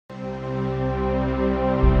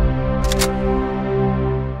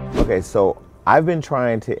Okay, so I've been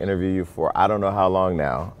trying to interview you for I don't know how long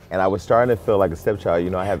now, and I was starting to feel like a stepchild. You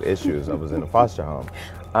know, I have issues. I was in a foster home.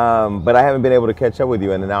 But I haven't been able to catch up with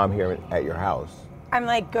you, and now I'm here at your house. I'm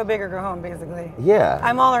like, go big or go home, basically. Yeah.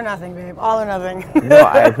 I'm all or nothing, babe. All or nothing. No,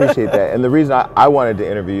 I appreciate that. And the reason I wanted to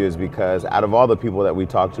interview you is because out of all the people that we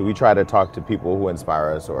talk to, we try to talk to people who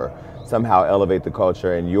inspire us or somehow elevate the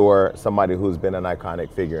culture, and you're somebody who's been an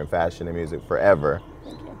iconic figure in fashion and music forever.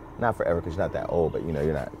 Thank you. Not forever, because you're not that old, but you know,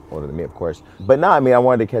 you're not older than me, of course. But no, I mean, I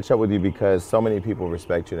wanted to catch up with you because so many people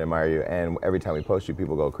respect you and admire you, and every time we post you,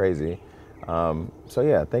 people go crazy. So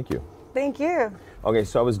yeah, thank you. Thank you. Okay,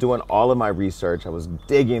 so I was doing all of my research. I was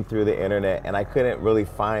digging through the internet, and I couldn't really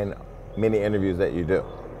find many interviews that you do.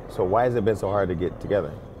 So why has it been so hard to get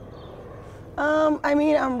together? I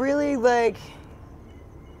mean, I'm really like,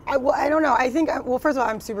 I don't know. I think, well, first of all,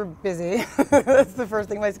 I'm super busy. That's the first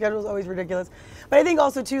thing. My schedule is always ridiculous. But I think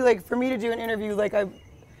also too, like for me to do an interview, like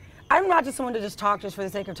I'm not just someone to just talk just for the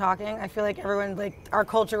sake of talking. I feel like everyone, like our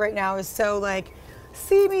culture right now is so like,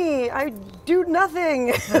 see me, I do nothing.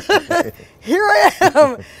 Here I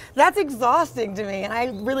am. That's exhausting to me, and I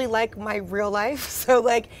really like my real life. So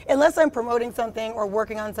like, unless I'm promoting something or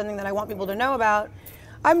working on something that I want people to know about,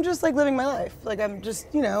 I'm just like living my life. Like I'm just,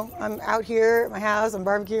 you know, I'm out here at my house, I'm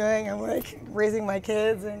barbecuing, I'm like raising my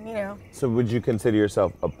kids, and you know. So would you consider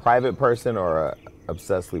yourself a private person or a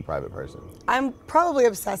obsessively private person? I'm probably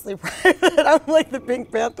obsessively private. I'm like the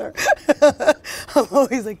Pink Panther. I'm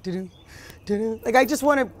always like, doo-doo. Like I just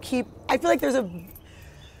want to keep, I feel like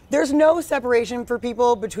there's no separation for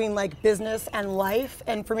people between like business and life,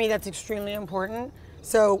 and for me that's extremely important.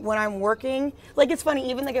 So when I'm working, like it's funny,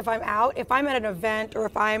 even like if I'm out, if I'm at an event or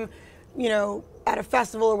if I'm, you know, at a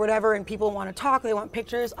festival or whatever and people want to talk, they want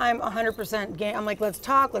pictures, I'm 100% game. I'm like, let's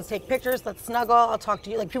talk, let's take pictures, let's snuggle, I'll talk to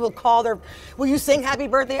you. Like people call will you sing happy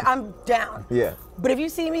birthday? I'm down. Yeah. But if you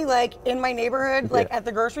see me like in my neighborhood, like at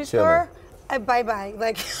the grocery store, bye-bye.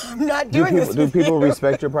 Like, I'm not doing this. Do people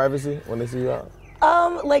respect your privacy when they see you out?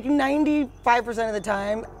 Like 95% of the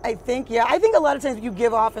time, I think, yeah. I think a lot of times you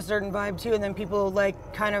give off a certain vibe too, and then people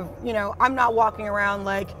like kind of, you know, I'm not walking around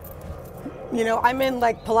like, you know, I'm in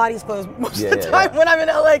like Pilates clothes most of the time when I'm in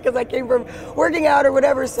LA because I came from working out or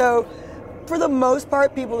whatever. So for the most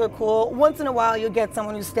part, people are cool. Once in a while, you'll get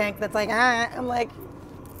someone who stank that's like, I'm like,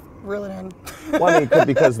 reel it in. Well, I mean,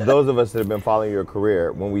 because those of us that have been following your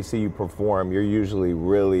career, when we see you perform, you're usually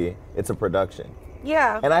really, it's a production.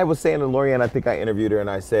 Yeah. And I was saying to Lorianne, I think I interviewed her, and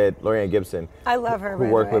I said, Lorianne Gibson. I love her, who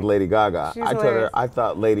worked with Lady Gaga. She's I told her, I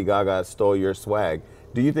thought Lady Gaga stole your swag.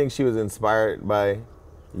 Do you think she was inspired by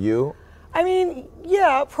you? I mean,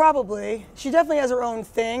 yeah, probably. She definitely has her own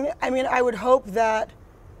thing. I mean, I would hope that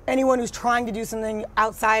anyone who's trying to do something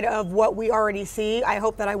outside of what we already see, I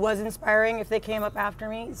hope that I was inspiring if they came up after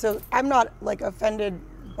me. So I'm not like offended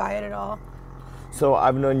by it at all. So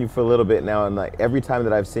I've known you for a little bit now, and like every time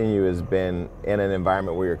that I've seen you has been in an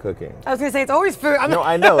environment where you're cooking. I was gonna say it's always food. No,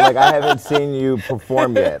 I know. Like I haven't seen you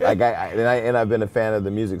perform yet. Like and I've been a fan of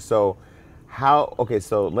the music. So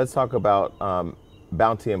so let's talk about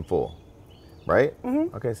Bounty and Full. Right?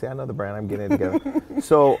 Mm-hmm. Okay, see, I know the brand. I'm getting it together.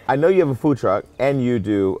 So I know you have a food truck, and you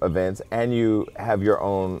do events, and you have your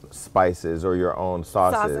own spices or your own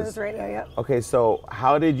sauces. Sauces, right now, yeah. Okay, so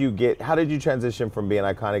how did you transition from being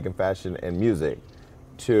iconic in fashion and music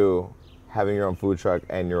to having your own food truck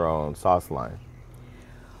and your own sauce line?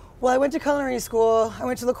 Well, I went to culinary school. I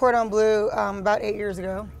went to Le Cordon Bleu about 8 years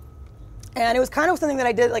ago, and it was kind of something that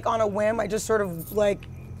I did like on a whim. I just sort of like,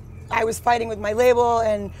 I was fighting with my label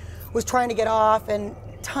and was trying to get off, and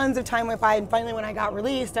tons of time went by, and finally when I got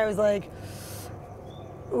released, I was like,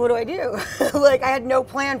 what do I do? Like I had no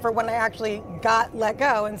plan for when I actually got let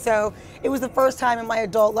go, and so it was the first time in my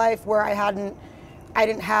adult life where I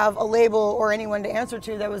didn't have a label or anyone to answer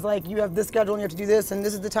to that was like, you have this schedule and you have to do this, and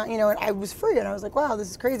this is the time, you know, and I was free, and I was like, wow, this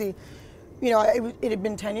is crazy. You know, it had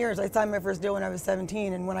been 10 years. I signed my first deal when I was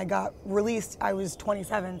 17, and when I got released, I was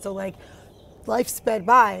 27, so like, life sped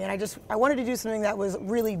by, and I wanted to do something that was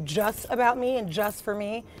really just about me and just for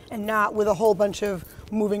me, and not with a whole bunch of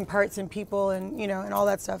moving parts and people and, you know, and all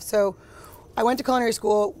that stuff. So I went to culinary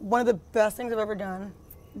school, one of the best things I've ever done,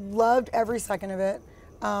 loved every second of it,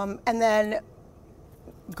 and then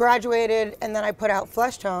graduated, and then I put out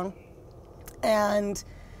Flesh Tone, and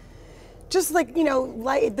just like, you know,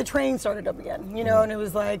 like the train started up again, you know, and it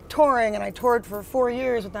was like touring, and I toured for 4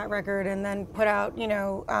 years with that record, and then put out, you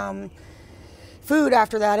know, Food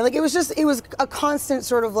after that. And like it was a constant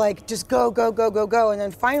sort of like just go. And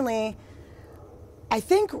then finally, I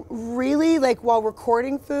think really like while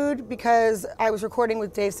recording Food, because I was recording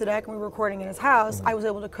with Dave Sadek and we were recording in his house, I was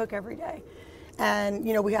able to cook every day. And,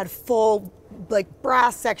 you know, we had full, like,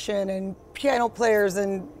 brass section and piano players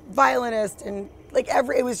and violinists and, like,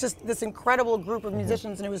 it was just this incredible group of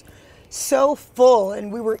musicians, and it was so full,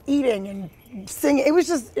 and we were eating and singing. It was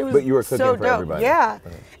But you were cooking so for dope. everybody. Yeah.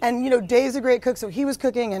 Right. And, you know, Dave's a great cook, so he was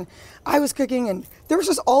cooking and I was cooking, and there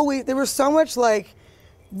was so much, like,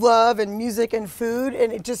 love and music and food,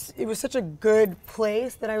 and it was such a good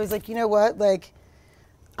place that I was like, you know what, like,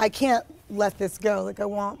 I can't let this go. Like, I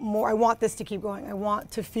want more. I want this to keep going. I want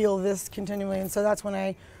to feel this continually. And so that's when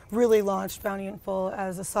I really launched Bounty and Full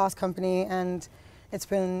as a sauce company, and it's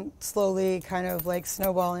been slowly kind of like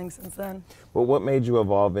snowballing since then. Well, what made you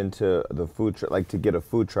evolve into the food truck, like to get a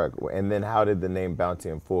food truck? And then how did the name Bounty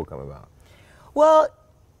and Full come about? Well,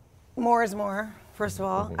 more is more. First of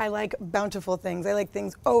all, I like bountiful things. I like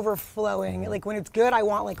things overflowing. Like, when it's good, I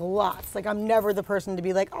want, like, lots. Like, I'm never the person to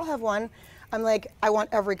be like, I'll have one. I'm like, I want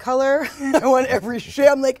every color. I want every shade.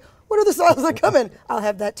 I'm like, what are the sauces that come in? I'll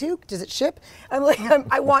have that too. Does it ship? I'm like,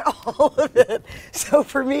 I want all of it. So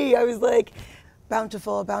for me, I was like,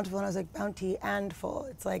 bountiful, and I was like, Bounty and Full.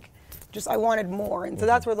 It's like, just, I wanted more. And so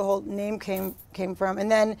that's where the whole name came from.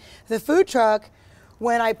 And then the food truck,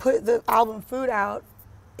 when I put the album Food out,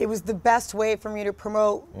 it was the best way for me to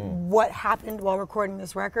promote what happened while recording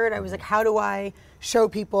this record. I was like, how do I show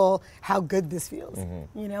people how good this feels?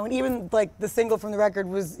 You know, and even like the single from the record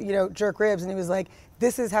was, you know, Jerk Ribs, and it was like,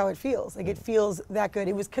 this is how it feels. Like, it feels that good.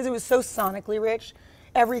 It was because it was so sonically rich.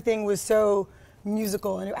 Everything was so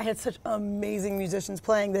musical, and I had such amazing musicians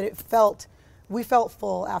playing that we felt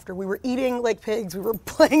full after. We were eating like pigs. We were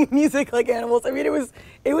playing music like animals. I mean,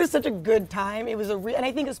 it was such a good time. It was and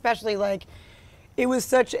I think especially like, it was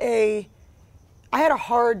such I had a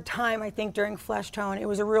hard time, I think, during Flesh Tone. It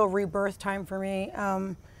was a real rebirth time for me,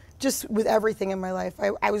 just with everything in my life.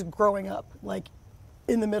 I was growing up, like,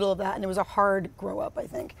 in the middle of that, and it was a hard grow up, I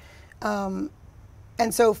think. And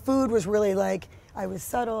so food was really like, I was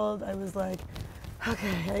settled. I was like,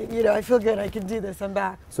 okay, I feel good. I can do this. I'm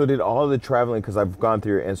back. So did all the traveling, because I've gone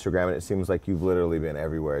through your Instagram, and it seems like you've literally been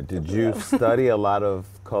everywhere. Did you study a lot of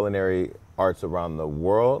culinary arts around the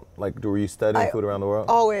world? Like, were you studying food around the world?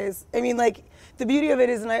 Always. I mean, like, the beauty of it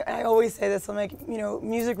is, and I always say this, I'm like, you know,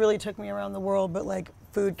 music really took me around the world, but like,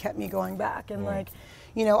 food kept me going back. And like,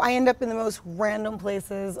 you know, I end up in the most random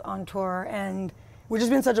places on tour, and which has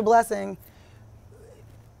been such a blessing.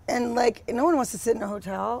 And like, no one wants to sit in a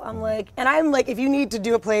hotel. I'm like, if you need to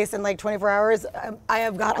do a place in like 24 hours,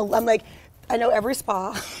 I'm like, I know every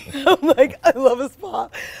spa. I'm like, I love a spa.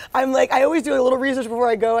 I'm like, I always do a little research before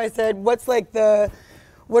I go. I said, what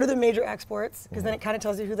are the major exports? Because then it kind of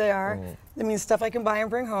tells you who they are. That means stuff I can buy and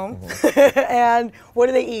bring home. And what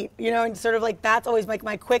do they eat? You know, and sort of like, that's always like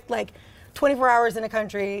my quick, like, 24 hours in a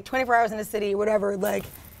country, 24 hours in a city, whatever. Like,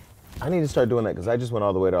 I need to start doing that, because I just went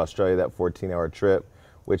all the way to Australia, that 14-hour trip,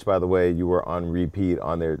 which, by the way, you were on repeat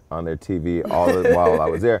on their TV while I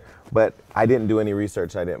was there. But I didn't do any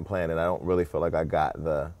research. I didn't plan, and I don't really feel like I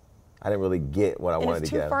didn't really get what I wanted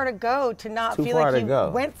to get. It's too far to go to not feel like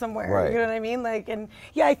you went somewhere. Right. You know what I mean? Like, and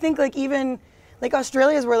yeah, I think like even like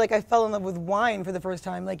Australia is where like I fell in love with wine for the first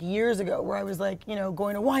time, like years ago, where I was like, you know,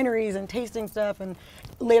 going to wineries and tasting stuff, and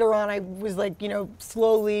later on I was like, you know,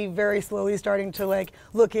 very slowly starting to like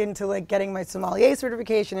look into like getting my sommelier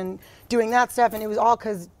certification and doing that stuff, and it was all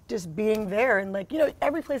because just being there, and like, you know,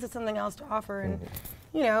 every place has something else to offer, and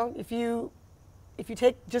you know, if you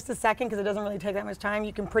take just a second, because it doesn't really take that much time,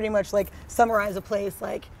 you can pretty much like summarize a place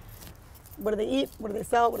like, what do they eat? What do they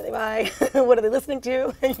sell? What do they buy? What are they listening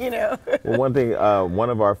to? You know. Well, one thing, one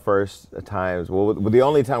of our first times, the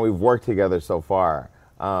only time we've worked together so far,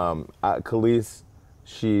 Kelis,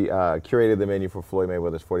 she curated the menu for Floyd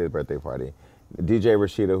Mayweather's 40th birthday party. DJ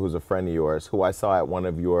Rashida, who's a friend of yours, who I saw at one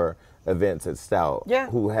of your events at Stout,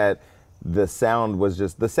 who had the sound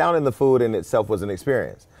in the food in itself was an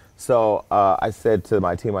experience. So I said to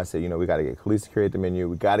my team, I said, you know, we got to get Kelis to curate the menu.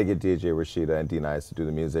 We got to get DJ Rashida and D-Nice to do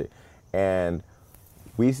the music. And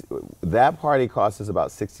that party cost us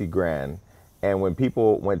about 60 grand. And when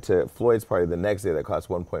people went to Floyd's party the next day that cost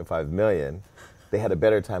 1.5 million, they had a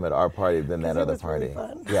better time at our party than that other party. Really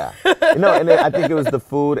fun. Yeah. No, and I think it was the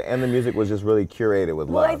food and the music was just really curated with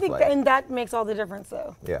love. Well, I think, and that makes all the difference,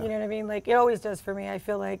 though. Yeah. You know what I mean? Like, it always does for me. I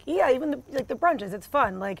feel like, yeah, even the brunches, it's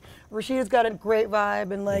fun. Like, Rashida's got a great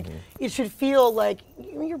vibe, and like, it should feel like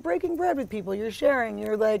you're breaking bread with people, you're sharing,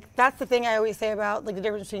 you're like, that's the thing I always say about like the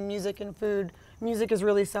difference between music and food. Music is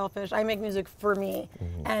really selfish. I make music for me,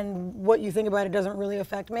 and what you think about it doesn't really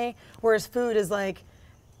affect me. Whereas food is like,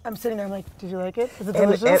 I'm sitting there, I'm like, did you like it? Is it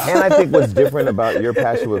delicious? And I think what's different about your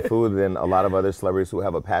passion with food than a lot of other celebrities who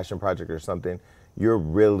have a passion project or something, you're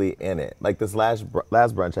really in it. Like this last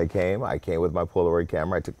brunch I came with my Polaroid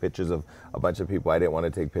camera. I took pictures of a bunch of people I didn't want to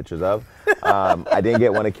take pictures of. I didn't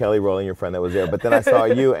get one of Kelly Rowland, your friend that was there, but then I saw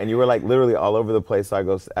you, and you were like literally all over the place.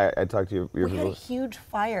 So I talked to your We had a huge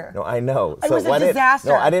fire. No, I know. It was a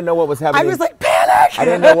disaster. I didn't know what was happening. I was like, panic! I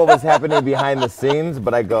didn't know what was happening behind the scenes,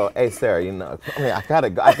 but I go, hey Sarah, I gotta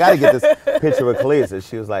get this picture with Kelis, and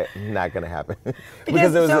she was like, not gonna happen.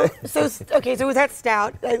 Because it was okay, so it was at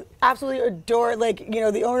Stout. I absolutely adore,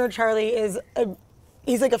 the owner Charlie is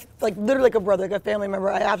he's literally like a brother, like a family member.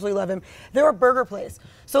 I absolutely love him. They're a burger place.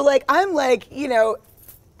 So I'm I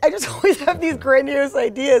just always have these grandiose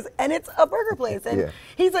ideas, and it's a burger place. And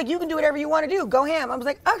he's like, you can do whatever you want to do. Go ham. I was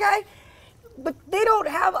like, okay. But they don't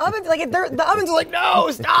have ovens. The ovens are like, no,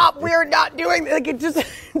 stop. We're not doing it just.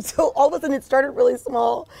 So all of a sudden it started really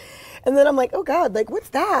small. And then I'm like, oh God, what's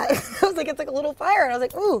that? I was like, it's like a little fire. And I was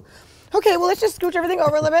like, ooh. Okay, well, let's just scooch everything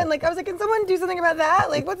over a little bit. And I was like, can someone do something about that?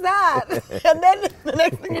 What's that? And then the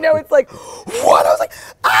next thing you know, it's like, what? I was like,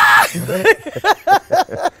 ah!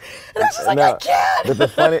 And I was just like, I can't. But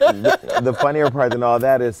the funnier part than all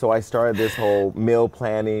that is, so I started this whole meal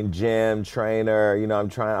planning, gym, trainer, I'm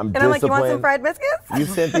disciplined. And I'm like, you want some fried biscuits? You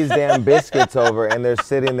sent these damn biscuits over, and they're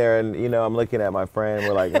sitting there, and, I'm looking at my friend,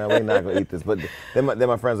 we're like, no, we're not going to eat this. But then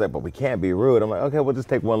my friend's like, but we can't be rude. I'm like, okay, we'll just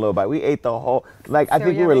take one little bite. We ate the whole, I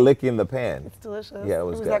think we were licking the pan. It's delicious. Yeah, it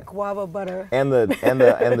was good. That guava butter. And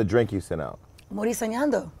the drink you sent out. Mori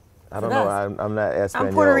soñando. I don't know. I'm not Espanol.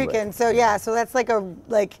 I'm Puerto Rican, so that's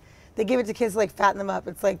they give it to kids to fatten them up.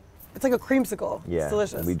 It's like a creamsicle. Yeah, it's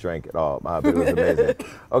delicious. We drank it all. But it was amazing.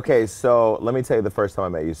 Okay, so let me tell you the first time I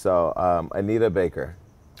met you. So Anita Baker.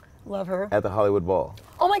 Love her. At the Hollywood Bowl.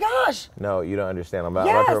 Oh my gosh. No, you don't understand. I'm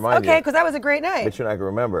about to remind you. Okay, because that was a great night. But you're not gonna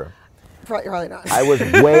remember. Probably not. I was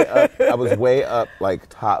way up. I was way up,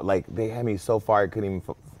 top. They had me so far I couldn't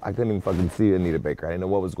even fucking see Anita Baker. I didn't know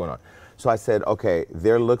what was going on. So I said, okay,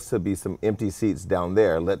 there looks to be some empty seats down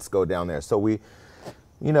there. Let's go down there. So we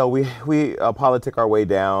politic our way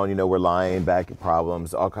down. We're lying back at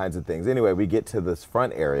problems, all kinds of things. Anyway, we get to this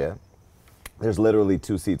front area. There's literally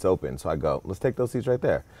 2 seats open. So I go, let's take those seats right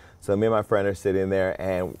there. So me and my friend are sitting there,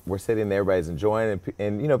 and we're sitting there. Everybody's enjoying,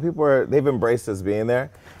 and people they've embraced us being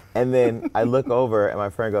there. And then I look over, and my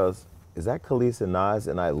friend goes, is that Kelis and Nas?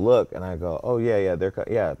 And I look, and I go, oh, yeah, they're,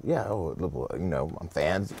 oh, I'm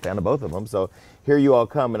fan of both of them. So here you all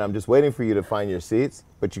come, and I'm just waiting for you to find your seats,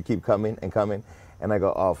 but you keep coming and coming. And I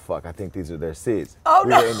go, oh, fuck, I think these are their seats. Oh,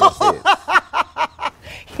 we were in your seats.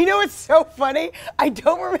 It's so funny. I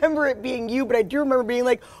don't remember it being you, but I do remember being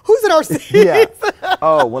like, who's in our seats? Yeah.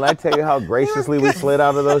 Oh, when I tell you how graciously we slid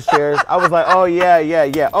out of those chairs, I was like, oh,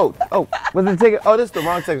 yeah. Oh, was the ticket? Oh, this is the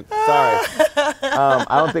wrong ticket. Sorry.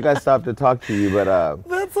 I don't think I stopped to talk to you, but.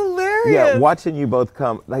 That's hilarious. Yeah, watching you both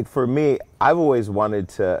come, for me, I've always wanted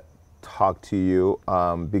to talk to you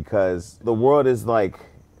because the world is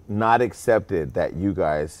not accepted that you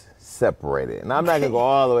guys separated. And I'm not going to go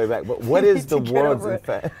all the way back, but what is the world's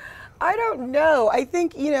effect? I don't know. I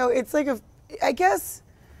think, it's I guess,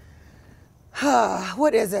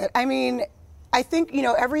 what is it? I mean, I think,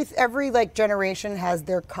 every generation has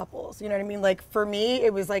their couples. You know what I mean? For me,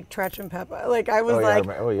 it was Tretch and Peppa. I was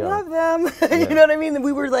love them. You know what I mean?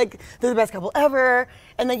 We were they're the best couple ever.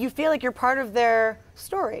 And then you feel like you're part of their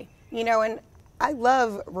story, and I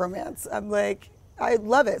love romance. I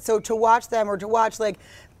love it. So to watch them, or to watch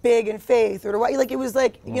Big and Faith, or to watch, it was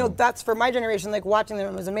that's for my generation, watching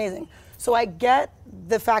them was amazing. So I get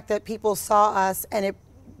the fact that people saw us and it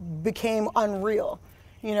became unreal,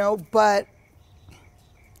 but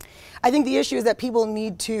I think the issue is that people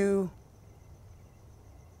need to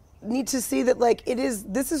see that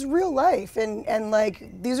this is real life, and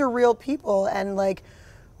these are real people, and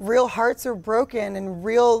real hearts are broken, and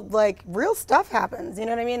real stuff happens, you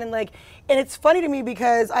know what I mean? And it's funny to me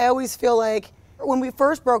because I always feel when we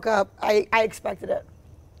first broke up, I expected it.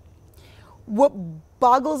 What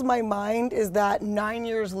boggles my mind is that 9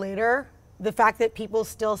 years later, the fact that people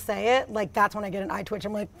still say it, that's when I get an eye twitch.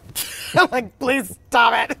 I'm like, please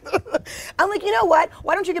stop it. I'm like, you know what?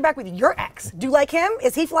 Why don't you get back with your ex? Do you like him?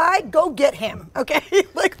 Is he fly? Go get him, okay?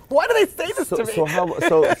 Why do they say this to me? So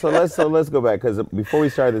let's go back, because before we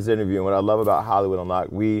started this interview, and what I love about Hollywood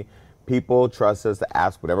Unlocked, people trust us to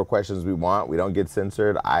ask whatever questions we want. We don't get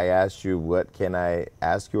censored. I asked you, what can I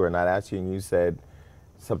ask you or not ask you? And you said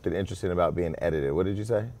something interesting about being edited. What did you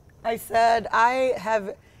say? I said, I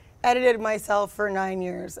have edited myself for 9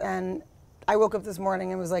 years, and I woke up this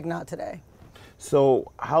morning and was like, not today.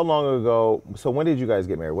 So how long ago, so when did you guys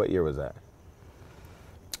get married? What year was that?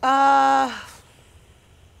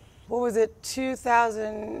 What was it,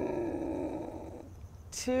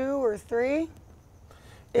 2002 or 3?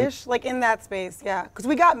 ish, like in that space, yeah. Because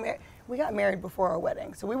we got married before our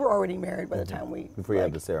wedding, so we were already married by the time we before you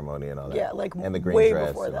had the ceremony and all that. Yeah, like and the green way dress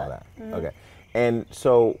before and all that. that. Okay, and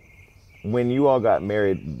so when you all got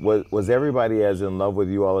married, was everybody as in love with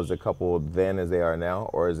you all as a couple then as they are now,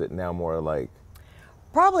 or is it now more like?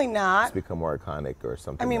 Probably not. It's become more iconic or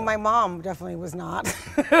something. I mean, my mom definitely was not.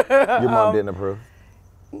 Your mom didn't approve?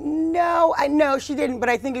 No, she didn't. But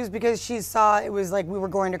I think it was because she saw it was like we were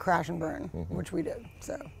going to crash and burn, which we did.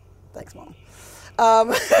 So, thanks, Mom.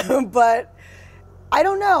 But I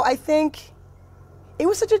don't know. I think it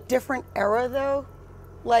was such a different era, though.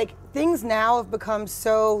 Like things now have become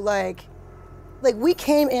so like we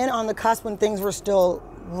came in on the cusp when things were still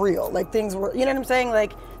real. Like things were, you know what I'm saying?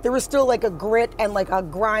 Like there was still like a grit and like a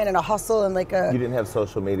grind and a hustle and like a. You didn't have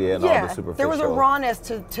social media and all the superficial. There was a rawness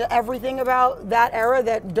to everything about that era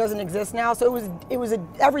that doesn't exist now. So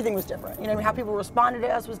everything was different. You know what I mean? How people responded to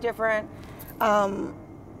us was different.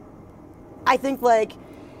 I think like,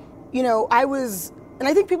 you know, and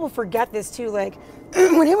I think people forget this too. Like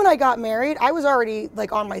when him and I got married, I was already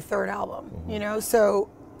like on my third album. You know, so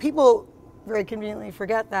people very conveniently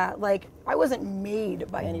forget that. Like I wasn't made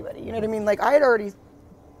by anybody. You know what I mean? Like I was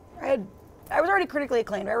already critically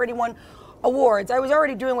acclaimed. I already won awards. I was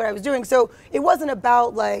already doing what I was doing. So it wasn't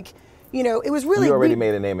about like, you know, it was really. You already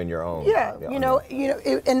made a name in your own. Yeah, you know,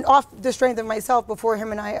 and off the strength of myself, before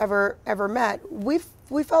him and I ever met, we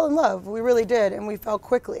fell in love. We really did, and we fell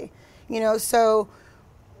quickly. You know, so,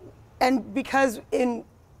 and because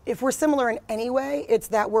if we're similar in any way, it's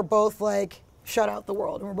that we're both like shut out the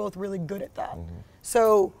world, and we're both really good at that.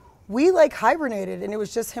 So we like hibernated, and it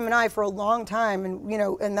was just him and I for a long time, and you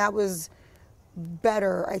know, and that was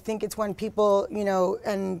better. I think it's when people, you know,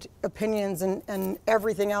 and opinions and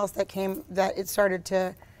everything else that came, that it started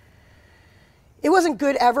to. It wasn't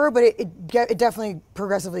good ever, but it definitely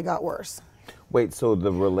progressively got worse. Wait, so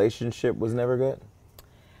the relationship was never good?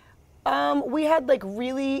 We had like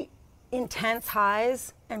really intense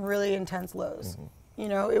highs and really intense lows. You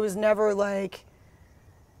know, it was never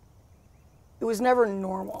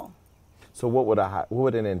normal. So what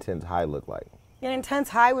would an intense high look like? An intense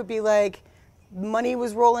high would be like money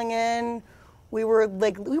was rolling in. We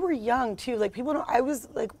were young too. Like people don't. I was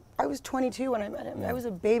 22 when I met him. I was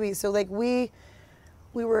a baby. So like we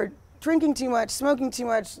were drinking too much, smoking too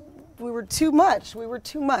much. We were too much.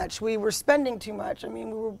 We were spending too much. I mean,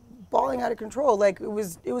 we were balling out of control. Like it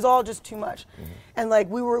was all just too much. And like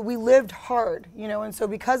we lived hard, you know, and so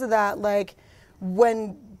because of that, like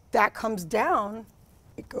when that comes down,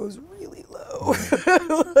 it goes really low.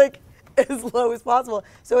 Like as low as possible.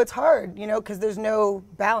 So it's hard, you know, because there's no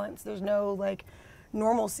balance. There's no like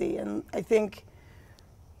normalcy. And I think,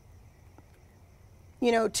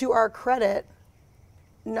 you know, to our credit,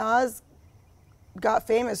 Nas got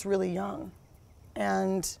famous really young.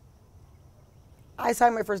 And I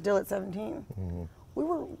signed my first deal at 17. We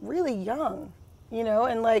were really young, you know,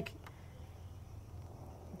 and like,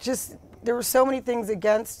 just, there were so many things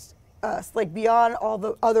against us, like beyond all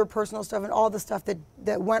the other personal stuff and all the stuff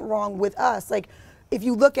that went wrong with us. Like, if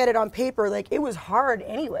you look at it on paper, like it was hard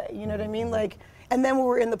anyway, you know what I mean? Like, and then we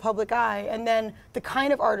were in the public eye, and then the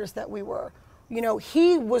kind of artist that we were, you know,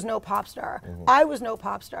 he was no pop star. I was no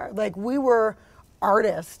pop star. Like, we were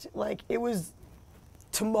artists. Like, it was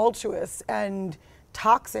tumultuous and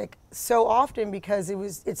toxic so often because it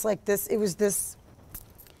was this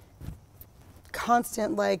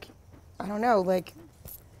constant, like, I don't know, like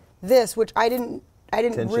this, which I didn't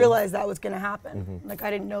tension. Realize that was going to happen. Like,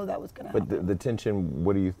 I didn't know that was going to happen. But the tension,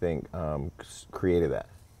 what do you think created that?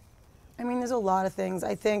 I mean, there's a lot of things.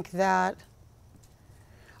 I think that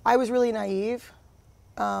I was really naive.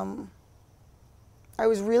 I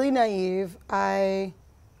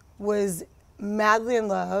was madly in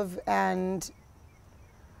love, and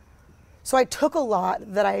so I took a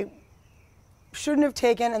lot that I shouldn't have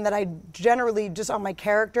taken, and that I generally, just on my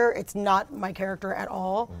character, it's not my character at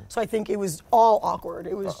all. So I think it was all awkward.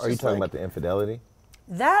 It was. Are you talking about the infidelity?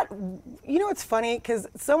 That, you know, it's funny because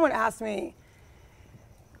someone asked me.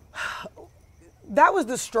 That was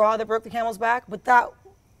the straw that broke the camel's back, but that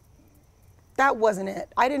wasn't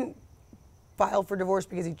it. I didn't file for divorce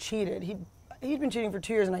because he cheated. He'd been cheating for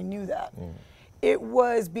 2 years, and I knew that. It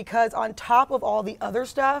was because on top of all the other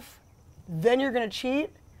stuff, then you're gonna cheat.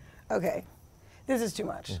 Okay, this is too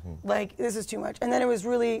much. Like, this is too much. And then it was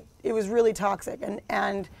really toxic,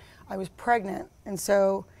 and I was pregnant, and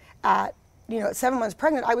so at 7 months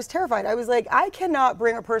pregnant, I was terrified. I was like, I cannot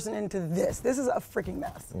bring a person into this. This is a freaking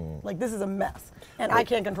mess. Like, this is a mess, and I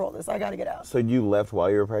can't control this. I got to get out. So you left while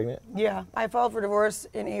you were pregnant? Yeah, I filed for divorce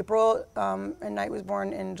in April, and Knight was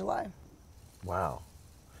born in July. Wow.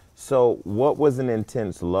 So what was an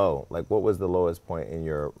intense low? Like, what was the lowest point in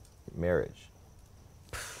your marriage?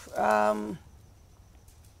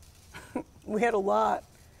 We had a lot.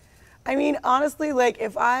 I mean, honestly, like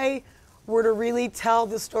if I were to really tell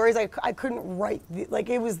the stories, I couldn't write, like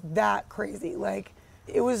it was that crazy. Like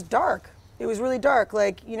it was dark. It was really dark.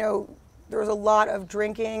 Like, you know, there was a lot of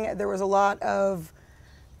drinking. There was a lot of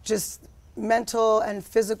just mental and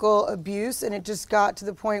physical abuse. And it just got to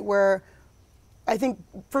the point where I think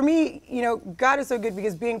for me, you know, God is so good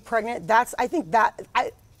because being pregnant,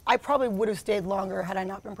 I probably would have stayed longer had I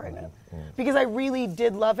not been pregnant. Because I really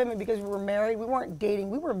did love him, and because we were married, we weren't dating,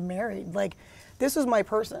 we were married. Like, this was my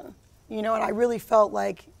person, you know, and I really felt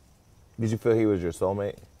like... Did you feel he was your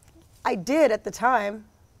soulmate? I did at the time.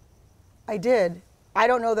 I did. I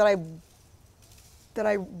don't know that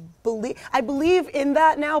I believe in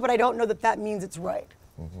that now, but I don't know that means it's right.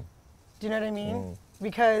 Do you know what I mean?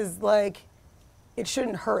 Because, like, it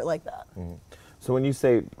shouldn't hurt like that. So when you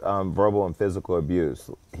say verbal and physical abuse,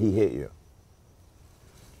 he hit you?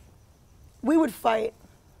 We would fight.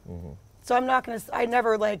 So I'm not gonna, I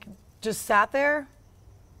never like just sat there,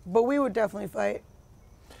 but we would definitely fight.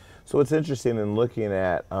 So it's interesting in looking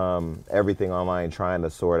at everything online, trying to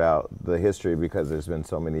sort out the history, because there's been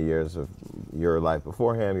so many years of your life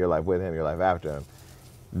before him, your life with him, your life after him.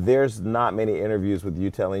 There's not many interviews with you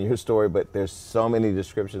telling your story, but there's so many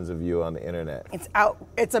descriptions of you on the internet. It's out.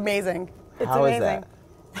 It's amazing. It's How amazing. is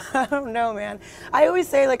that? I don't know, man. I always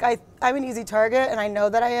say, like, I'm an easy target, and I know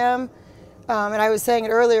that I am. And I was saying it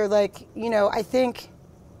earlier, like, you know, I think,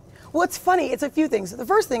 well, it's funny. It's a few things. The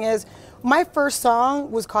first thing is, my first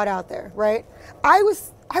song was caught out there, right? I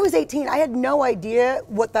was 18. I had no idea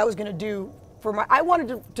what that was going to do for my, I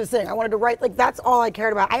wanted to sing. I wanted to write. Like, that's all I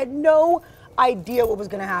cared about. I had no idea what was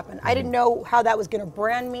going to happen. I didn't know how that was going to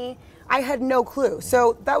brand me. I had no clue.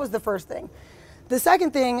 So that was the first thing. The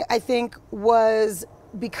second thing, I think, was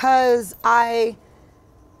because I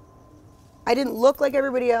didn't look like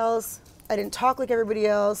everybody else. I didn't talk like everybody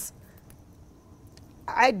else.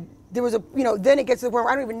 There was a, you know, then it gets to the point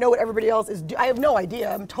where I don't even know what everybody else is doing. I have no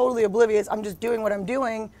idea. I'm totally oblivious. I'm just doing what I'm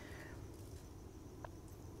doing.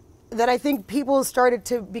 That I think people started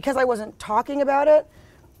to, because I wasn't talking about it,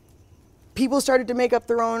 people started to make up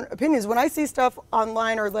their own opinions. When I see stuff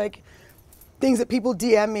online or like things that people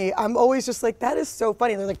DM me, I'm always just like, that is so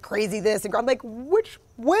funny. They're like, crazy this. And I'm like,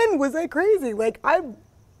 when was I crazy? Like,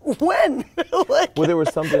 when? Like, well, there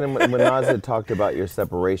was something when Nas had talked about your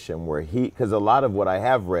separation where because a lot of what I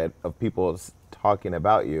have read of people talking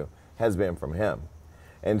about you has been from him.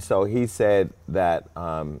 And so he said that,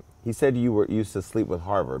 he said you used to sleep with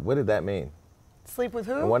Harvard. What did that mean? Sleep with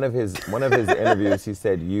who? In one of his interviews, he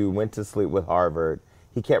said you went to sleep with Harvard.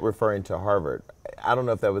 He kept referring to Harvard. I don't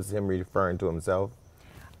know if that was him referring to himself.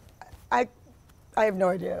 I have no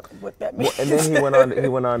idea what that means. Well, and then he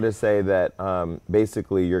went on to say that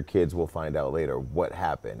basically your kids will find out later what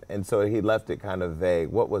happened. And so he left it kind of vague.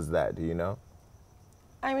 What was that? Do you know?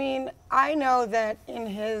 I mean, I know that in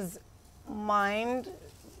his mind,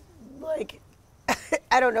 like,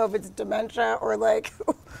 I don't know if it's dementia or like,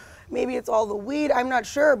 maybe it's all the weed. I'm not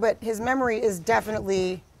sure, but his memory is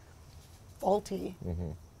definitely faulty.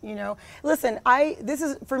 You know, listen,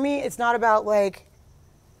 for me, it's not about like,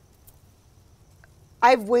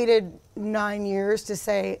 I've waited 9 years to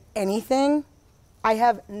say anything. I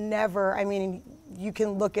have never, I mean, you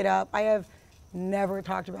can look it up. I have never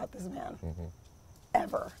talked about this man,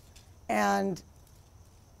 ever. And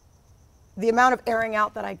the amount of airing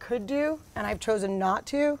out that I could do, and I've chosen not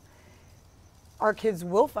to, our kids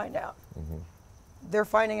will find out. They're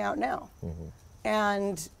finding out now.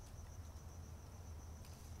 And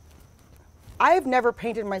I've never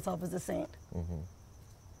painted myself as a saint.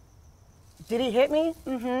 Did he hit me?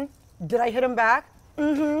 Did I hit him back?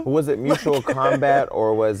 Was it mutual combat,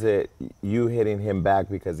 or was it you hitting him back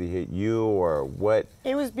because he hit you, or what?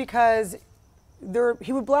 It was because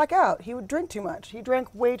he would black out. He would drink too much. He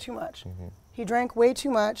drank way too much. He drank way too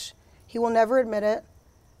much. He will never admit it.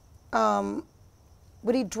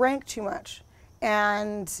 But he drank too much.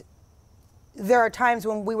 And there are times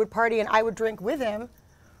when we would party and I would drink with him,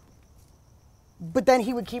 but then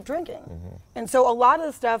he would keep drinking. And so a lot of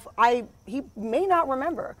the stuff he may not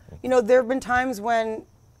remember. You know, there have been times when,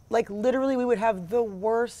 like, literally we would have the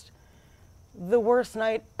worst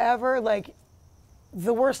night ever, like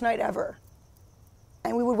the worst night ever.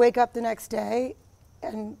 And we would wake up the next day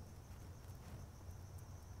and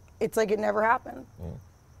it's like it never happened.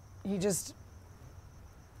 It's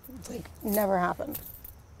like never happened.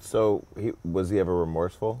 So was he ever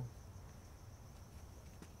remorseful?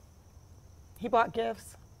 He bought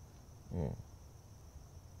gifts.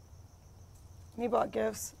 He bought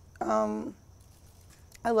gifts.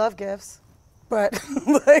 I love gifts, but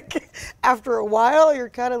like after a while, you're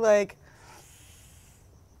kind of like,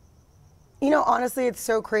 honestly, it's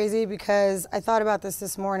so crazy because I thought about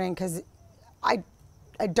this morning because I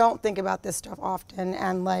don't think about this stuff often,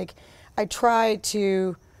 and like I try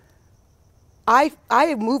to. I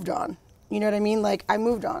have moved on. You know what I mean? Like I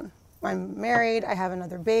moved on. I'm married. I have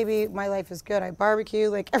another baby. My life is good. I barbecue.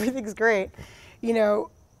 Like everything's great.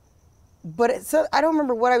 But so I don't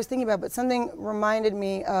remember what I was thinking about, but something reminded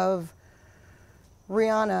me of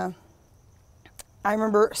Rihanna. I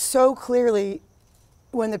remember so clearly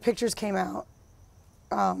when the pictures came out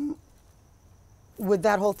with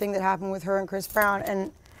that whole thing that happened with her and Chris Brown.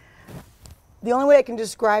 And the only way I can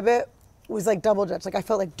describe it was like double dutch. Like I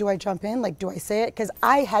felt like, do I jump in? Like, do I say it? Because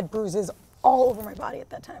I had bruises all over my body at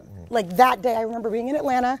that time. Like that day, I remember being in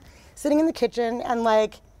Atlanta, sitting in the kitchen, and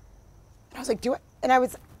like, I was like, do I? And I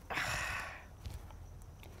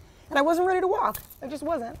wasn't ready to walk. I just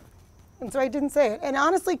wasn't. And so I didn't say it. And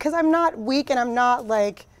honestly, because I'm not weak and I'm not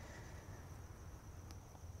like,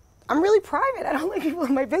 I'm really private. I don't like people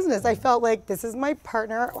in my business. I felt like this is my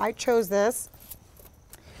partner. I chose this.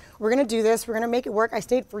 We're going to do this. We're going to make it work. I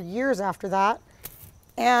stayed for years after that.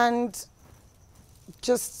 And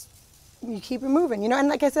just, you keep it moving, And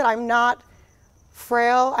like I said, I'm not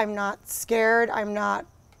frail. I'm not scared. I'm not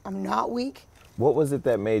weak. What was it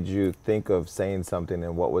that made you think of saying something,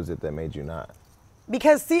 and what was it that made you not?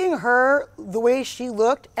 Because seeing her, the way she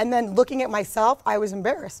looked, and then looking at myself, I was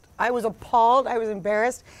embarrassed. I was appalled. I was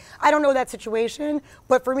embarrassed. I don't know that situation,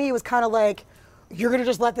 but for me, it was kind of like, you're going to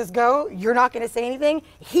just let this go? You're not going to say anything?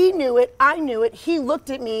 He knew it. I knew it. He looked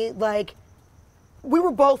at me like, we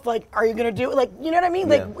were both like, are you going to do it? Like, you know what I mean?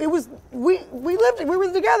 Yeah. Like, it was, we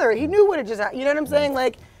were together. He knew what it just happened. You know what I'm saying?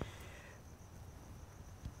 Like,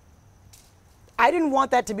 I didn't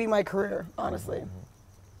want that to be my career, honestly.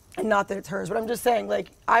 And not that it's hers, but I'm just saying, like,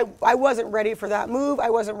 I wasn't ready for that move. I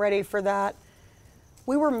wasn't ready for that.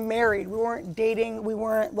 We were married. We weren't dating. We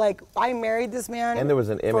weren't, like, I married this man. And there was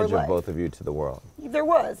an image of both of you to the world. There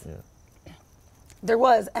was. Yeah. There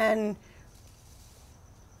was. And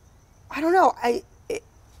I don't know.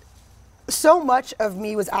 So much of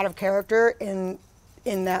me was out of character in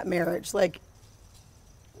that marriage. Like,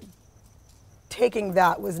 taking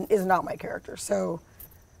that is not my character. So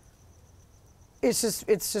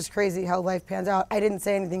it's just crazy how life pans out. I didn't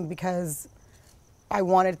say anything because I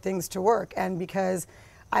wanted things to work, and because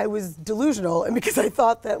I was delusional, and because I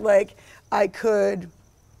thought that like I could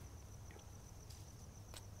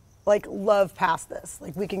like love past this.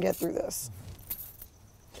 Like we can get through this.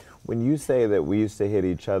 When you say that we used to hit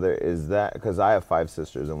each other, is that because I have 5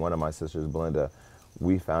 sisters, and one of my sisters, Belinda,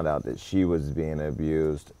 we found out that she was being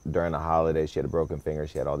abused during the holiday. She had a broken finger.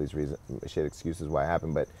 She had all these reasons. She had excuses why it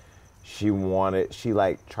happened, but she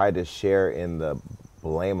like tried to share in the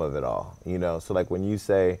blame of it all, So like when you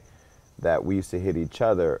say that we used to hit each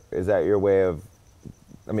other, is that your way of,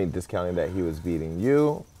 discounting that he was beating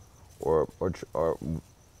you, or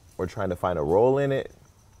trying to find a role in it?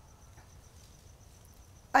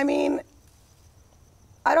 I don't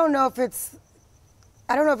know if it's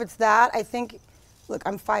that. I think, look,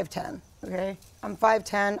 I'm 5'10", okay? I'm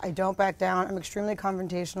 5'10", I don't back down, I'm extremely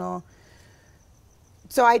confrontational.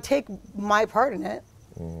 So I take my part in it.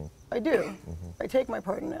 Mm-hmm. I do. Mm-hmm. I take my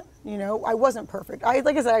part in it. I wasn't perfect. Like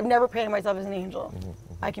I said, I've never painted myself as an angel. Mm-hmm.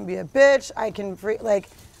 I can be a bitch, I can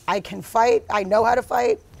fight, I know how to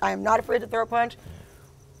fight, I am not afraid to throw a punch.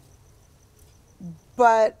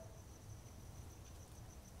 But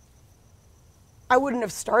I wouldn't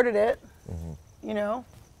have started it,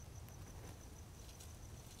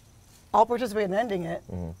 I'll participate in ending it,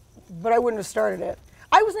 but I wouldn't have started it.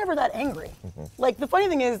 I was never that angry. Like, the funny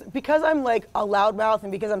thing is, because I'm like a loudmouth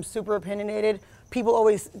and because I'm super opinionated, people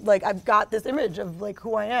always, like, I've got this image of like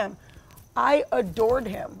who I am. I adored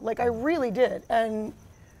him, like I really did. And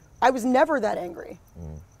I was never that angry.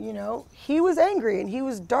 He was angry and he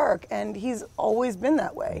was dark, and he's always been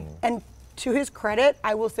that way. And to his credit,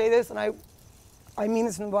 I will say this, and I mean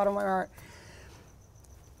this from the bottom of my heart.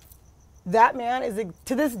 That man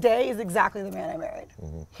to this day is exactly the man I married.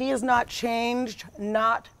 He has not changed,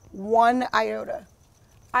 not one iota.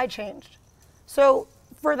 I changed. So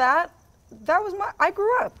for that was I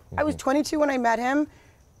grew up. I was 22 when I met him.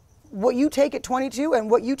 What you take at 22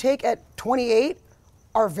 and what you take at 28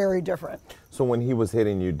 are very different. So when he was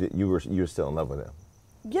hitting you, you were still in love with him?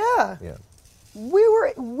 Yeah. Yeah.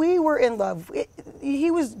 We were in love.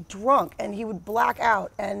 He was drunk and he would black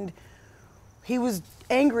out, and he was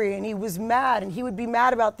angry and he was mad, and he would be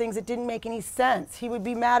mad about things that didn't make any sense. He would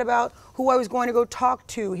be mad about who I was going to go talk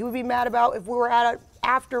to. He would be mad about if we were at an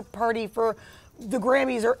after party for the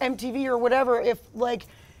Grammys or MTV or whatever if like,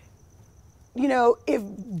 you know, if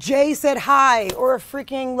Jay said hi or a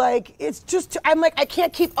freaking like, it's just, I'm like, I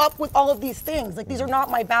can't keep up with all of these things. Like, these are not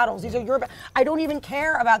my battles. These are your, I don't even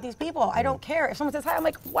care about these people. I don't care. If someone says hi, I'm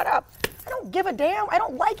like, what up? I don't give a damn. I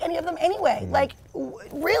don't like any of them anyway. Like,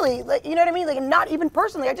 really, like, you know what I mean? Like, not even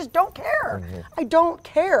personally. I just don't care. I don't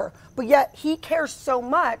care. But yet he cares so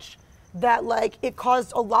much that like it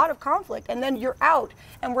caused a lot of conflict. And then you're out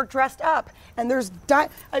and we're dressed up and there's,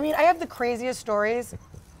 I mean, I have the craziest stories,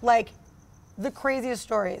 like the craziest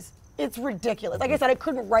stories. It's ridiculous. Like I said, I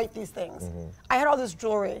couldn't write these things. I had all this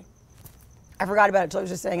jewelry. I forgot about it until I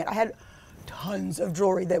was just saying it. I had tons of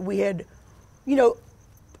jewelry that we had, you know,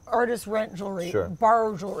 artists rent jewelry,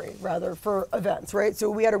 borrow jewelry rather, for events, right?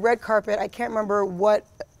 So we had a red carpet. I can't remember what,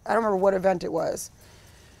 I don't remember what event it was.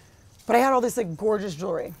 But I had all this like gorgeous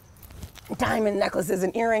jewelry. Diamond necklaces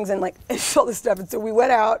and earrings and like all this stuff. And so we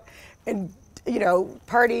went out and, you know,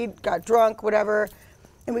 partied, got drunk, whatever.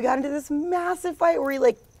 And we got into this massive fight where he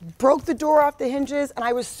like broke the door off the hinges. And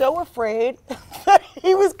I was so afraid that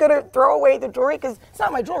he was gonna throw away the jewelry because it's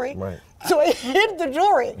not my jewelry. Right. So I hid the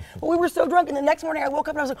jewelry. But we were so drunk. And the next morning I woke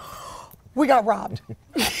up and I was like, we got robbed.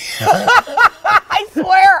 I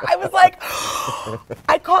swear, I was like,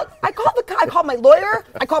 I called my lawyer,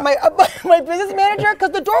 I called my business manager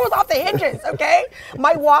because the door was off the hinges. Okay,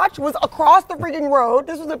 my watch was across the freaking road.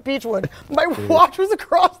 This was at Beechwood. My watch was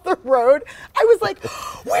across the road. I was like,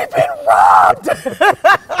 we've been robbed.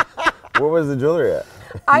 Where was the jewelry at?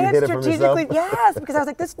 I had strategically, yes, because I was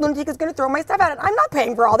like, this lunatic is going to throw my stuff at it. I'm not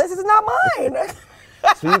paying for all this. This is not mine.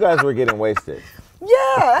 So you guys were getting wasted.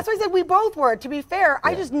 Yeah, that's why I said we both were. To be fair,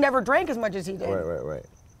 I just never drank as much as he did. Right.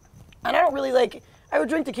 And I don't really like, I would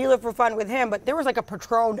drink tequila for fun with him, but there was like a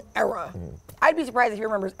Patron era. I'd be surprised if he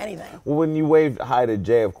remembers anything. Well, when you waved hi to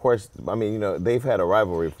Jay, of course, I mean, you know, they've had a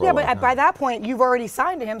rivalry for a long time. Yeah, but by that point, you've already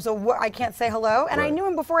signed to him, so I can't say hello. And I knew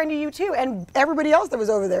him before I knew you too, and everybody else that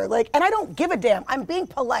was over there. Like, and I don't give a damn. I'm being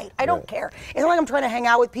polite. I don't care. It's not like I'm trying to hang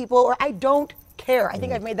out with people, or I don't care. I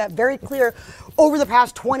think I've made that very clear over the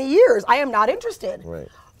past 20 years. I am not interested. Right.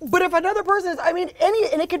 But if another person is, I mean,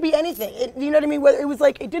 and it could be anything. You know what I mean? Whether it was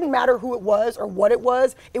like, it didn't matter who it was or what it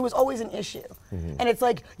was always an issue. And it's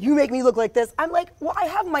like, you make me look like this. I'm like, well, I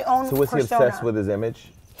have my own persona. So was he obsessed with his image?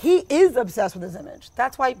 He is obsessed with his image.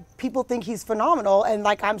 That's why people think he's phenomenal and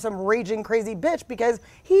like I'm some raging crazy bitch because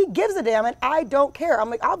he gives a damn and I don't care. I'm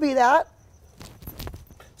like, I'll be that.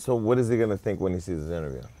 So what is he gonna think when he sees this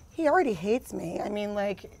interview? He already hates me. I mean,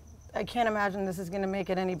 like, I can't imagine this is going to make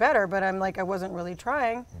it any better, but I'm like, I wasn't really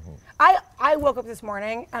trying. I woke up this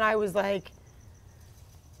morning and I was like,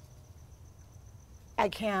 I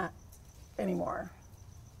can't anymore.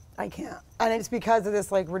 I can't. And it's because of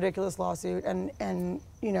this like ridiculous lawsuit and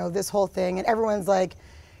you know, this whole thing. And everyone's like,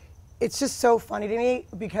 it's just so funny to me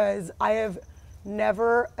because I have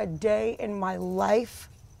never a day in my life,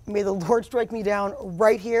 may the Lord strike me down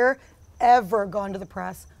right here, ever gone to the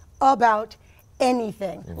press about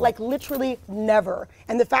anything, like literally never.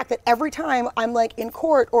 And the fact that every time I'm like in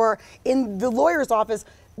court or in the lawyer's office,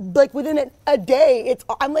 like within a day,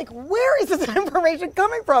 I'm like, where is this information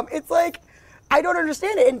coming from? It's like, I don't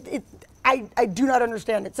understand it. And I do not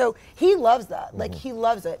understand it. So he loves that. Like he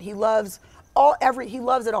loves it. He loves he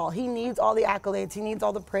loves it all. He needs all the accolades. He needs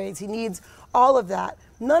all the praise. He needs all of that.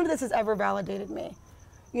 None of this has ever validated me,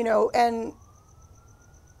 you know, and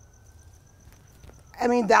I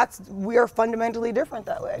mean, we are fundamentally different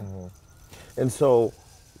that way. And so,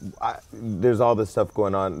 there's all this stuff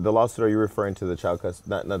going on. The lawsuit, are you referring to the child custody,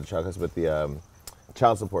 not the child custody, but the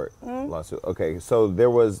child support lawsuit? Okay, so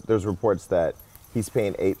there's reports that he's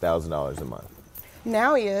paying $8,000 a month.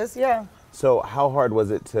 Now he is, yeah. So how hard was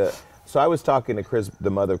it so I was talking to the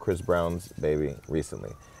mother of Chris Brown's baby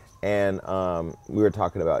recently. And we were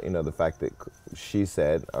talking about, you know, the fact that she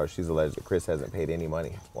said, or she's alleged that Chris hasn't paid any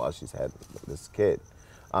money while she's had this kid.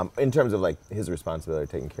 In terms of like his responsibility,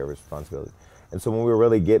 taking care of his responsibility. And so when we were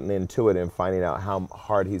really getting into it and finding out how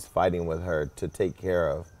hard he's fighting with her to take care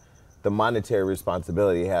of the monetary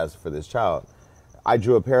responsibility he has for this child, I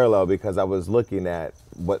drew a parallel because I was looking at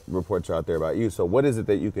what reports are out there about you. So what is it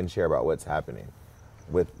that you can share about what's happening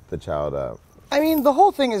with the child? I mean, the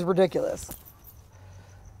whole thing is ridiculous.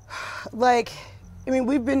 Like, I mean,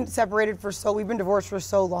 we've been divorced for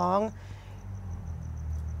so long.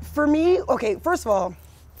 For me, okay, first of all,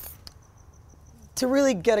 to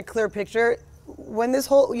really get a clear picture, when this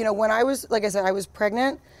whole, you know, when I was, like I said, I was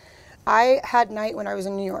pregnant, I had Knight when I was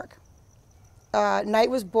in New York. Knight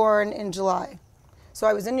was born in July. So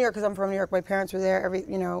I was in New York because I'm from New York. My parents were there.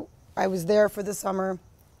 I was there for the summer.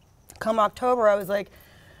 Come October, I was like,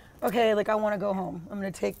 okay, like I want to go home. I'm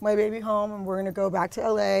going to take my baby home and we're going to go back to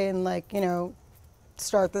LA and like, you know,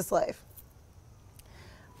 start this life.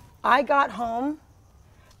 I got home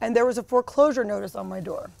and there was a foreclosure notice on my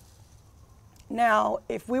door. Now,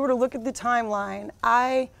 if we were to look at the timeline,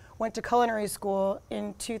 I went to culinary school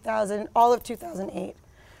in all of 2008.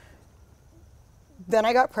 Then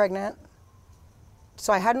I got pregnant,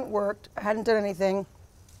 so I hadn't worked, I hadn't done anything.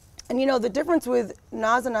 And you know, the difference with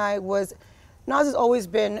Nas and I was, Nas has always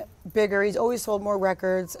been bigger, he's always sold more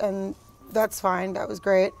records, and that's fine, that was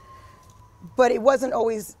great. But it wasn't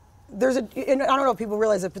always, and I don't know if people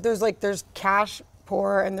realize it, but there's cash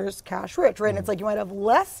poor and there's cash rich, right? And it's like you might have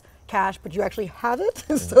less cash, but you actually have it.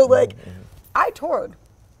 So like, I toured.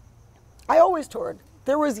 I always toured.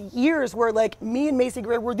 There was years where like me and Macy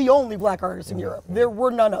Gray were the only black artists in Europe. There were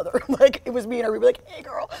none other. Like it was me and her. We'd be like, hey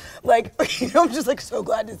girl, like, you know, I'm just like so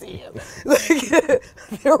glad to see you. Like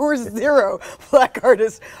there were 0 black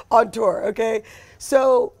artists on tour, okay?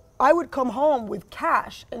 So I would come home with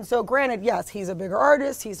cash. And so granted, yes, he's a bigger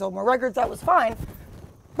artist, he sold more records, that was fine.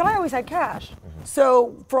 But I always had cash.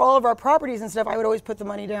 So for all of our properties and stuff, I would always put the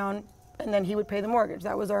money down and then he would pay the mortgage.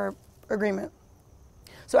 That was our agreement.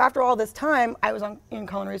 So after all this time, I was in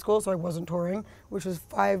culinary school, so I wasn't touring, which was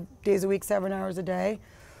 5 days a week, 7 hours a day.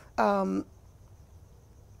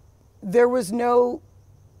 There was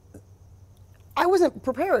I wasn't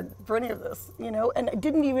prepared for any of this, you know, and it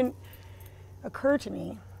didn't even occur to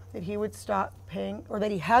me that he would stop paying, or that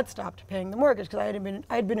he had stopped paying the mortgage, because I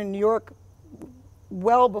had been in New York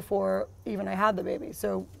well before even I had the baby.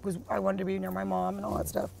 So I wanted to be near my mom and all that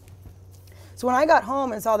stuff. So when I got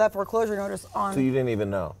home and saw that foreclosure notice on... So you didn't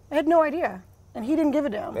even know? I had no idea. And he didn't give a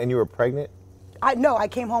damn. And you were pregnant? No, I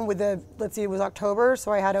came home with let's see, it was October,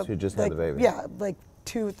 so I had So you just had the baby? Yeah, like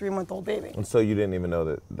 2-3-month-old baby. And so you didn't even know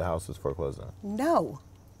that the house was foreclosed on? No,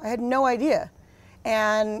 I had no idea.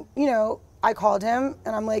 And, you know, I called him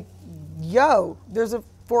and I'm like, yo, there's a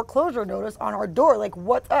foreclosure notice on our door, like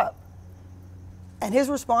what's up? And his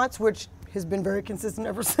response, which has been very consistent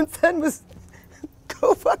ever since then, was,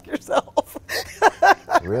 go fuck yourself.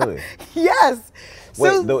 Really? Yes.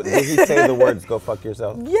 Wait, did he say the words, go fuck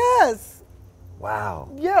yourself? Yes. Wow.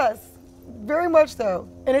 Yes, very much so.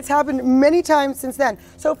 And it's happened many times since then.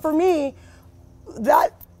 So for me,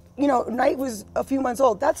 that, you know, night was a few months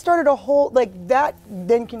old. That started a whole, like that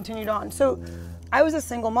then continued on. So I was a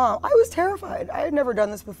single mom. I was terrified. I had never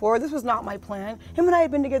done this before. This was not my plan. Him and I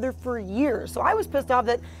had been together for years. So I was pissed off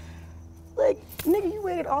that, like, nigga, you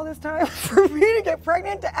waited all this time for me to get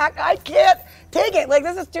pregnant to act. I can't take it. Like,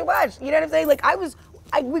 this is too much. You know what I'm saying? Like,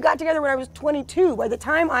 we got together when I was 22. By the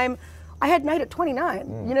time I had Night at 29.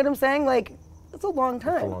 You know what I'm saying? Like, it's a long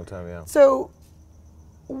time. It's a long time, yeah. So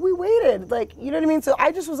we waited, like, you know what I mean? So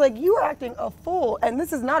I just was like, you are acting a fool, and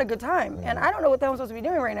this is not a good time. And I don't know what the hell I'm supposed to be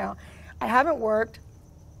doing right now. I haven't worked.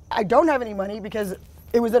 I don't have any money because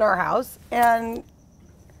it was in our house. And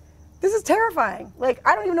this is terrifying. Like,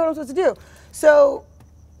 I don't even know what I'm supposed to do. So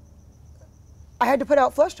I had to put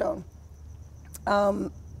out flush tone.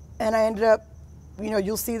 And I ended up, you know,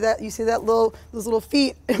 you see that those little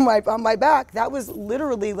feet on my back. That was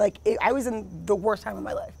literally like, I was in the worst time of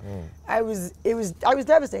my life. I was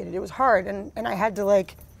devastated. It was hard. And I had to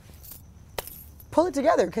like pull it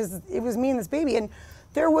together because it was me and this baby. And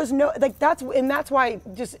there was no, like, that's why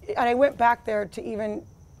and I went back there to even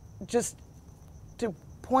just to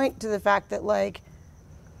point to the fact that, like,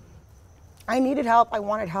 I needed help, I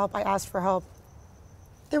wanted help, I asked for help.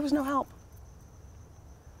 There was no help.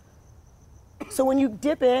 So when you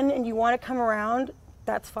dip in and you want to come around,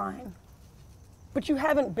 that's fine. But you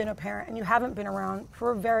haven't been a parent and you haven't been around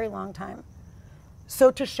for a very long time.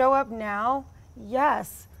 So to show up now,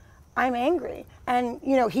 yes, I'm angry. And,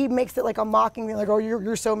 you know, he makes it like a mocking thing, like, oh,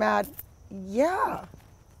 you're so mad. Yeah,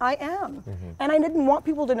 I am. And I didn't want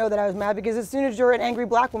people to know that I was mad, because as soon as you're an angry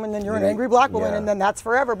black woman, then you're an angry black woman, and then that's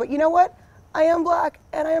forever. But you know what? I am black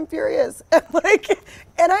and I am furious.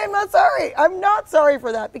 And I am not sorry. I'm not sorry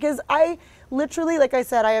for that, because I literally, like I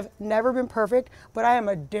said, I have never been perfect, but I am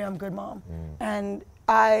a damn good mom. And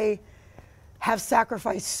I have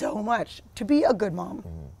sacrificed so much to be a good mom.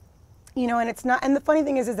 You know, and it's not, and the funny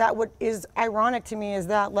thing is that what is ironic to me is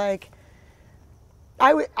that, like,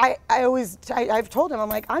 I've told him, I'm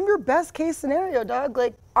like, I'm your best case scenario, dog.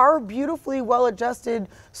 Like, our beautifully well-adjusted,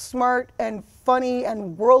 smart and funny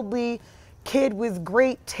and worldly kid with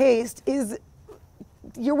great taste is,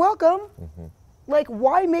 you're welcome. Like,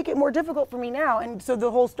 why make it more difficult for me now? And so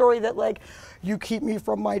the whole story that, like, you keep me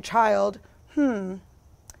from my child,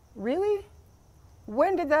 really?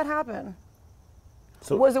 When did that happen?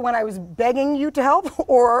 Was it when I was begging you to help,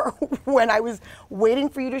 or when I was waiting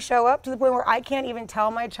for you to show up, to the point where I can't even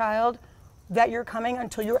tell my child that you're coming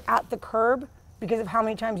until you're at the curb because of how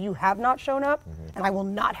many times you have not shown up, and I will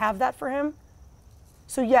not have that for him?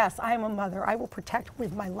 So yes, I am a mother. I will protect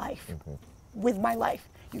with my life. With my life.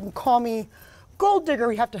 You can call me gold digger.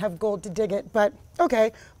 We have to have gold to dig it, but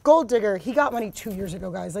okay, gold digger. He got money 2 years ago,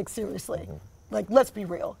 guys, like seriously. Like, let's be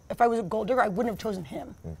real. If I was a gold digger, I wouldn't have chosen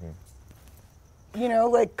him. You know,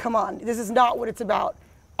 like, come on. This is not what it's about.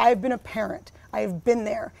 I've been a parent. I have been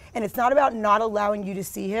there. And it's not about not allowing you to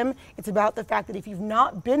see him. It's about the fact that if you've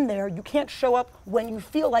not been there, you can't show up when you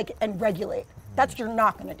feel like it and regulate. That's what you're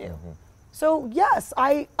not going to do. So yes,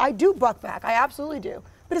 I do buck back. I absolutely do.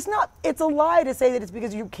 But it's a lie to say that it's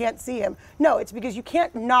because you can't see him. No, it's because you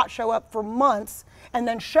can't not show up for months and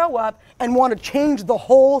then show up and want to change the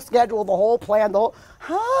whole schedule, the whole plan,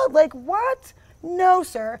 like what? No,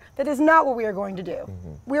 sir, that is not what we are going to do.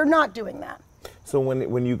 We're not doing that. So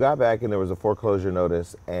when you got back and there was a foreclosure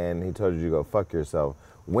notice and he told you to go fuck yourself,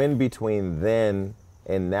 when between then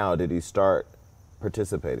and now did he start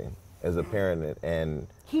participating as a parent? And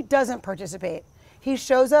he doesn't participate. He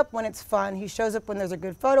shows up when it's fun. He shows up when there's a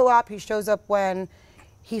good photo op. He shows up when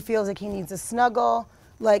he feels like he needs a snuggle.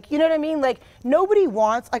 Like, you know what I mean? Like, nobody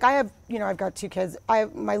wants, like I've got 2 kids.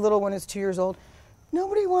 My little one is 2 years old.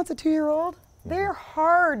 Nobody wants a 2-year-old. They're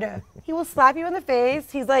hard. He will slap you in the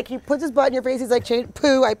face. He's like, he puts his butt in your face. He's like,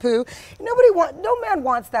 poo, I poo. No man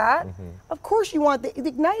wants that. Of course you want,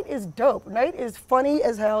 Knight is dope. Knight is funny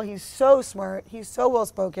as hell. He's so smart. He's so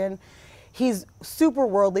well-spoken. He's super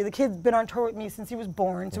worldly. The kid's been on tour with me since he was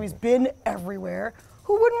born, so he's been everywhere.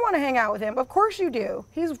 Who wouldn't want to hang out with him? Of course you do.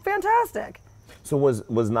 He's fantastic. So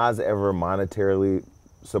was Nas ever monetarily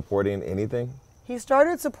supporting anything? He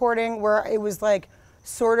started supporting where it was like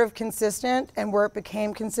sort of consistent, and where it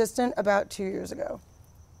became consistent about 2 years ago.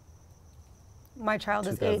 My child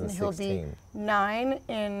is 8 and he'll be 9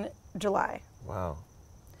 in July. Wow.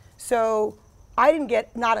 So I didn't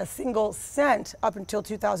get not a single cent up until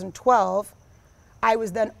 2012. I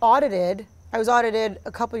was then audited. I was audited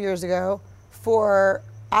a couple years ago for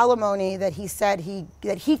alimony that he said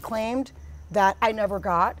that he claimed that I never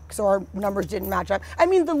got, so our numbers didn't match up. I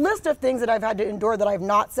mean, the list of things that I've had to endure that I've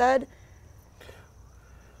not said,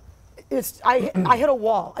 I hit a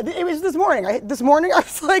wall. It was this morning. I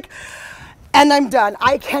was like, and I'm done.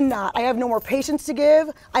 I cannot. I have no more patience to give.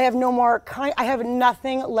 I have no more I have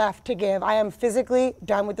nothing left to give. I am physically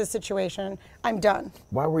done with this situation. I'm done.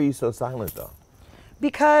 Why were you so silent though?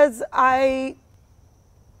 Because a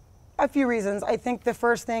few reasons. I think the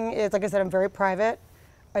first thing is, like I said, I'm very private.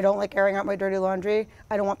 I don't like airing out my dirty laundry.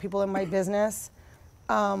 I don't want people in my business.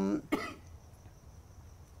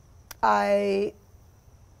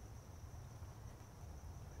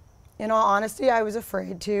 In all honesty, I was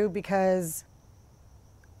afraid to because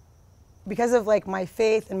of like my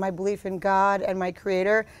faith and my belief in God and my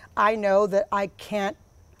Creator. I know that I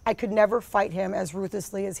could never fight him as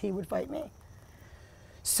ruthlessly as he would fight me.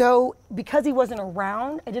 So because he wasn't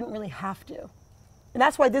around, I didn't really have to. And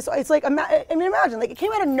that's why it's like, imagine, like it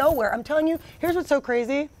came out of nowhere. I'm telling you, here's what's so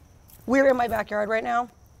crazy. We're in my backyard right now.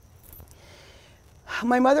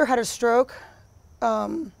 My mother had a stroke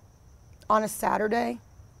on a Saturday.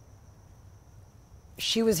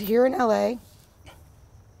 She was here in LA.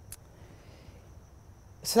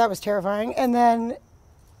 So that was terrifying. And then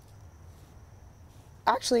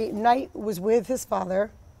actually Knight was with his father.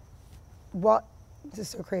 This is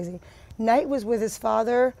so crazy. Knight was with his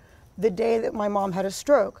father the day that my mom had a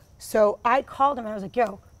stroke. So I called him and I was like,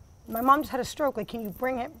 yo, my mom just had a stroke. Like, can you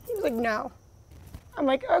bring him? He was like, no. I'm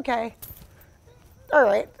like, okay. All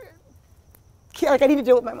right. Like, I need to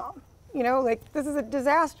deal with my mom. You know, like, this is a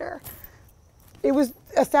disaster. It was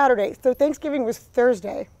a Saturday, so Thanksgiving was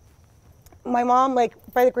Thursday. My mom, like,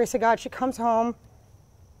 by the grace of God, she comes home,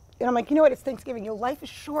 and I'm like, you know what, it's Thanksgiving, your life is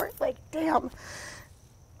short, like, damn.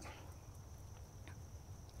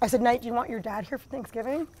 I said, Knight, do you want your dad here for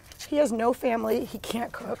Thanksgiving? He has no family, he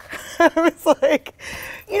can't cook. I was like,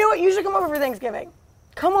 you know what, you should come over for Thanksgiving.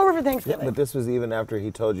 Come over for Thanksgiving. Yeah, but this was even after he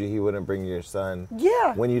told you he wouldn't bring your son.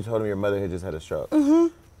 Yeah. When you told him your mother had just had a stroke.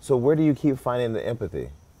 So where do you keep finding the empathy?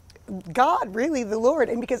 God, really, the Lord.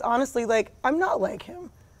 And because honestly, like, I'm not like him.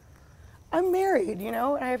 I'm married, you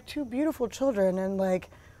know, and I have 2 beautiful children, and like,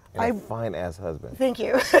 and a fine-ass husband. Thank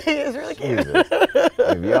you. He is really cute.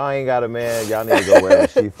 If y'all ain't got a man, y'all need to go wherever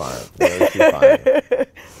she finds.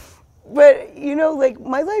 But, you know, like,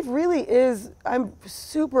 my life really is, I'm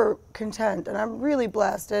super content, and I'm really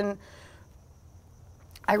blessed, and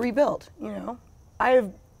I rebuilt, you know.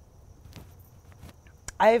 I've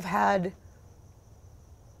had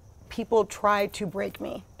people tried to break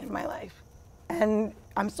me in my life. And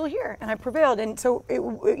I'm still here, and I prevailed. And so, it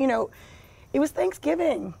was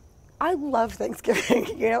Thanksgiving. I love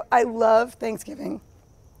Thanksgiving, I love Thanksgiving.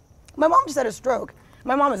 My mom just had a stroke.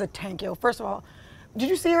 My mom is a tank, First of all, did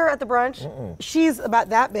you see her at the brunch? Mm-mm. She's about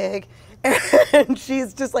that big, and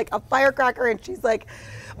she's just like a firecracker, and she's like,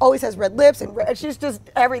 always has red lips, and she's just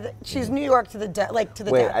everything. She's New York to the death,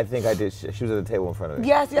 Wait, I think I did. She was at the table in front of me.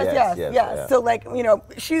 Yes. So like,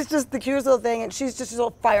 she's just the cutest little thing, and she's just a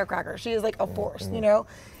little firecracker. She is like a force,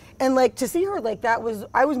 And like to see her like that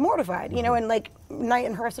I was mortified, and like Knight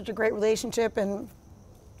and her have such a great relationship, and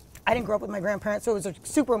I didn't grow up with my grandparents, so it was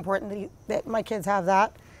super important that my kids have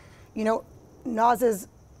that. Naz's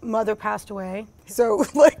mother passed away, so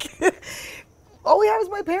like all we have is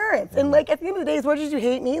my parents, and like at the end of the day, as much as you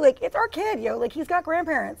hate me, like it's our kid, like he's got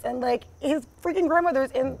grandparents, and like his freaking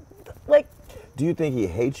grandmother's in, like. Do you think he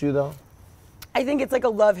hates you though? I think it's like a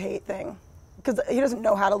love-hate thing, because he doesn't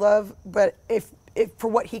know how to love, but if for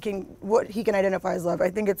what he can identify as love,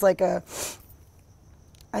 I think it's like I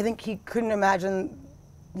think he couldn't imagine,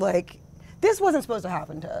 like, this wasn't supposed to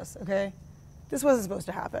happen to us, okay? This wasn't supposed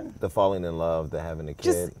to happen. The falling in love, the having a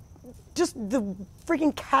kid. Just the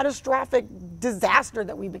freaking catastrophic disaster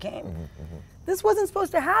that we became. Mm-hmm. This wasn't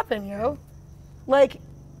supposed to happen, Like,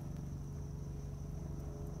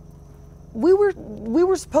 we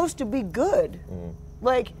were supposed to be good. Mm-hmm.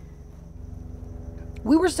 Like,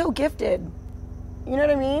 we were so gifted. You know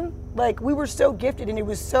what I mean? Like, we were so gifted, and it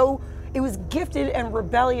was gifted and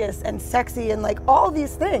rebellious and sexy and like all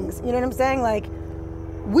these things. You know what I'm saying? Like,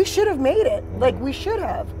 we should have made it. Like, we should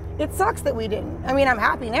have. It sucks that we didn't. I mean, I'm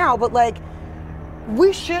happy now, but like,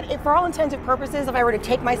 we should, for all intents and purposes, if I were to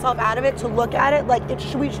take myself out of it to look at it, like it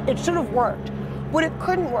should have worked, but it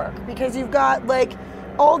couldn't work because you've got like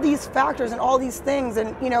all these factors and all these things,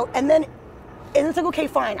 and and it's like, okay,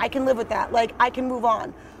 fine, I can live with that. Like, I can move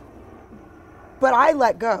on. But I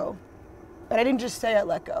let go. And I didn't just say I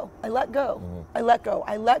let go. I let go. Mm-hmm. I let go.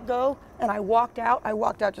 I let go, and I walked out. I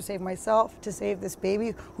walked out to save myself, to save this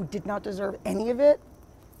baby who did not deserve any of it.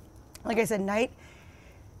 Like I said, Knight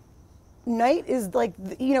is like,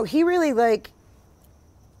 he really like,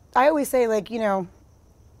 I always say like,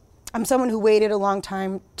 I'm someone who waited a long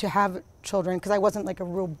time to have children because I wasn't like a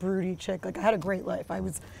real broody chick. Like, I had a great life. I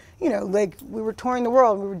was, like, we were touring the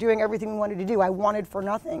world. We were doing everything we wanted to do. I wanted for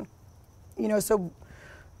nothing, so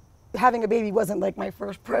having a baby wasn't like my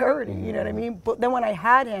first priority, you know what I mean? But then when I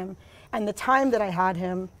had him, and the time that I had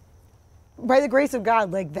him, by the grace of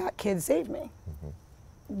God, like, that kid saved me.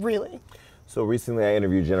 Mm-hmm. Really. So recently I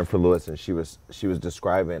interviewed Jennifer Lewis, and she was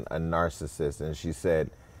describing a narcissist, and she said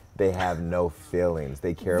they have no feelings.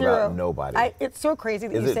 They care about nobody. It's so crazy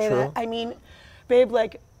that you say that. I mean, babe,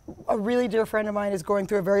 like, a really dear friend of mine is going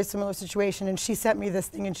through a very similar situation, and she sent me this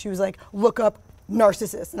thing, and she was like, look up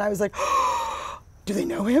narcissist. And I was like, do they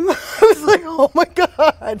know him? I was like, oh my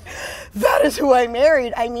God, that is who I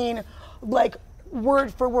married. I mean, like,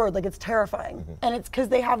 word for word, like, it's terrifying. Mm-hmm. And it's because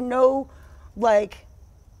they have no, like...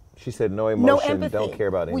 She said no emotion, no empathy. Don't care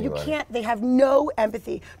about anybody. Well, you can't, they have no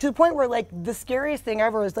empathy. To the point where, like, the scariest thing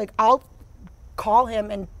ever is, like, I'll call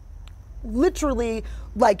him and literally,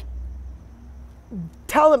 like,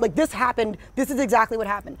 tell him, like, this happened, this is exactly what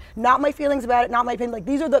happened. Not my feelings about it, not my opinion. Like,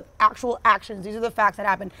 these are the actual actions, these are the facts that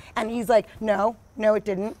happened. And he's like, no, it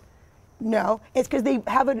didn't. No. It's because they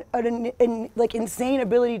have an like, insane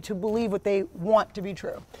ability to believe what they want to be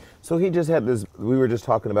true. So he just had this, we were just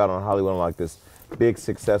talking about on Hollywood, like, this big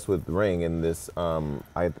success with Ring, and this,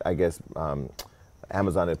 I guess,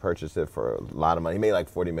 Amazon had purchased it for a lot of money. He made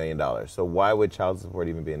like $40 million. So why would child support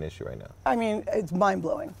even be an issue right now? I mean, it's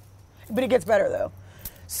mind-blowing. But it gets better, though.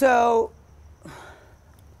 So,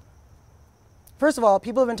 first of all,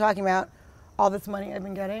 people have been talking about all this money I've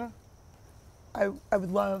been getting. I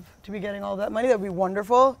would love to be getting all that money. That would be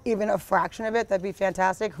wonderful. Even a fraction of it, that'd be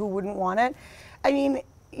fantastic. Who wouldn't want it? I mean,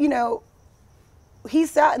 he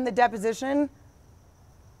sat in the deposition,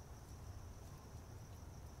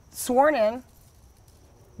 sworn in.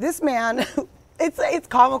 This man, it's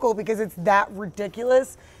comical because it's that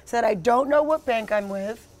ridiculous. Said, I don't know what bank I'm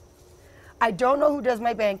with. I don't know who does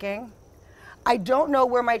my banking. I don't know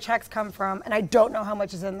where my checks come from, and I don't know how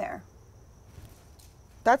much is in there.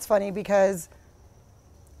 That's funny because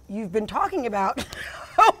you've been talking about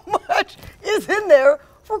how much is in there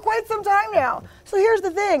for quite some time now. So here's the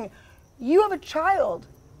thing. You have a child,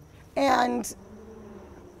 and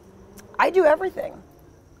I do everything.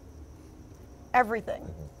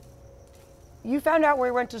 Everything. You found out where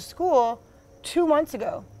he went to school 2 months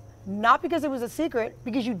ago. Not because it was a secret,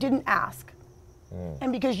 because you didn't ask.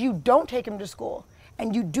 And because you don't take him to school,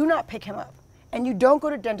 and you do not pick him up, and you don't go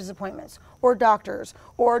to dentist appointments or doctors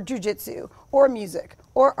or jujitsu or music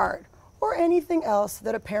or art or anything else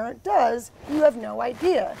that a parent does, you have no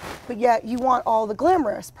idea. But yet you want all the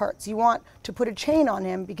glamorous parts. You want to put a chain on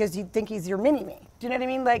him because you think he's your mini-me. Do you know what I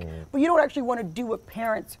mean? Like, but you don't actually want to do what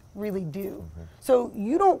parents really do. So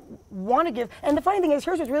you don't want to give, and the funny thing is,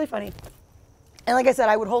 here's what's really funny. And like I said,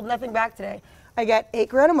 I would hold nothing back today. I get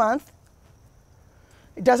 $8,000 a month.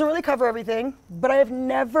 It doesn't really cover everything, but I have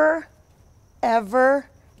never, ever,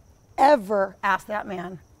 ever asked that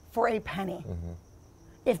man for a penny.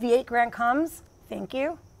 If the $8,000 comes, thank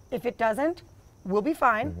you. If it doesn't, we'll be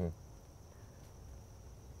fine.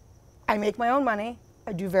 I make my own money.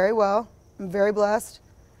 I do very well. I'm very blessed.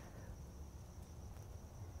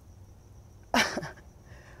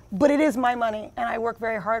 But it is my money, and I work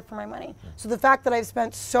very hard for my money. So the fact that I've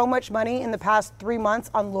spent so much money in the past 3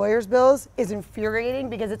 months on lawyers' bills is infuriating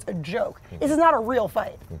because it's a joke. This is not a real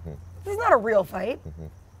fight. This is not a real fight. Do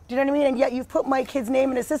you know what I mean? And yet you've put my kid's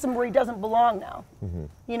name in a system where he doesn't belong now.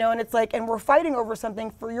 You know, and it's like, and we're fighting over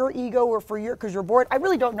something for your ego or for your, because you're bored. I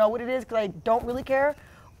really don't know what it is because I don't really care,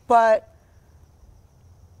 but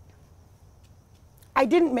I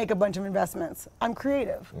didn't make a bunch of investments. I'm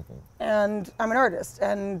creative and I'm an artist,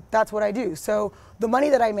 and that's what I do. So the money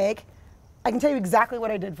that I make, I can tell you exactly what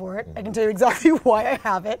I did for it. I can tell you exactly why I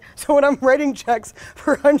have it. So when I'm writing checks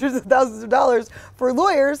for hundreds of thousands of dollars for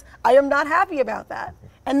lawyers, I am not happy about that.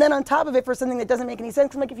 And then on top of it, for something that doesn't make any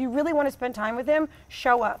sense, I'm like, if you really want to spend time with him,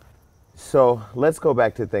 show up. So let's go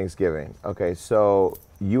back to Thanksgiving. Okay, so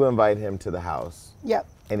you invite him to the house. Yep.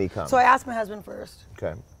 And he comes. So I asked my husband first.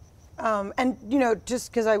 Okay. And you know,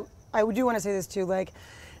 just because I do want to say this too, like,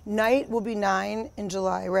 Night will be 9 in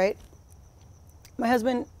July, right? My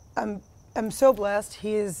husband, I'm so blessed.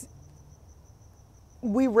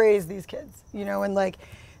 We raise these kids, you know, and like,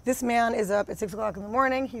 this man is up at 6 o'clock in the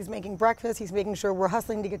morning. He's making breakfast. He's making sure we're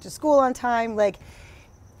hustling to get to school on time. Like,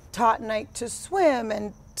 taught Night to swim,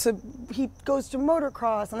 and he goes to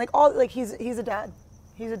motocross, and like all, like he's a dad.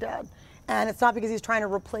 He's a dad. And it's not because he's trying to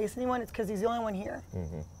replace anyone, it's because he's the only one here.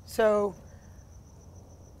 So,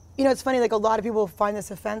 you know, it's funny, like a lot of people find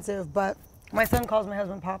this offensive, but my son calls my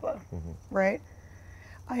husband Papa, right?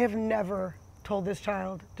 I have never told this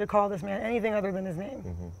child to call this man anything other than his name.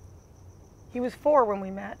 He was 4 when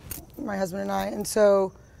we met, my husband and I, and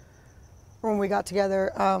so when we got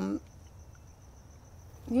together,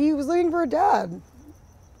 he was looking for a dad.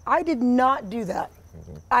 I did not do that.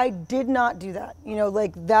 I did not do that. You know,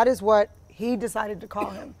 like, that is what he decided to call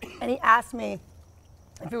him. And he asked me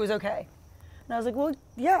if it was okay. And I was like, well,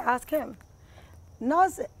 yeah, ask him.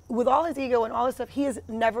 Nas, with all his ego and all this stuff, he has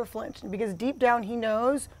never flinched, because deep down he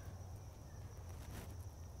knows,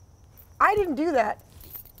 I didn't do that.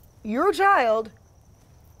 Your child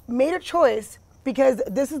made a choice because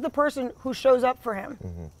this is the person who shows up for him.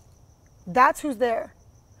 That's who's there.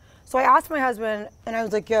 So I asked my husband, and I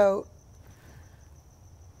was like, yo,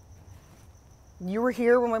 you were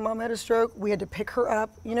here when my mom had a stroke. We had to pick her up.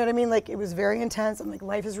 You know what I mean? Like, it was very intense. I'm like,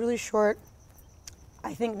 life is really short.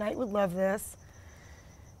 I think Night would love this.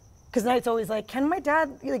 Because Night's always like, can my dad,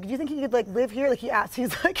 like, do you think he could, like, live here? Like, he asks,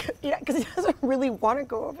 he's like, yeah, because he doesn't really want to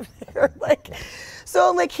go over there. Like,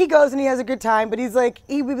 so, like, he goes and he has a good time, but he's like,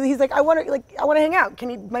 he's like, I want to hang out.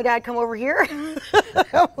 Can my dad come over here?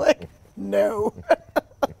 I'm like, no.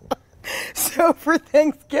 So for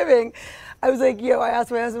Thanksgiving, I was like, yo, I asked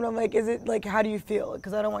my husband, I'm like, is it, like, how do you feel?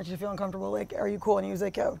 Because I don't want you to feel uncomfortable. Like, are you cool? And he was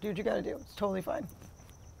like, yo, do what you got to do. It's totally fine.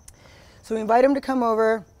 So we invite him to come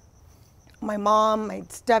over. My mom, my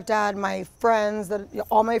stepdad, my friends,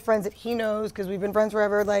 all my friends that he knows, because we've been friends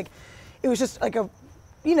forever. Like, it was just like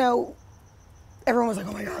everyone was like,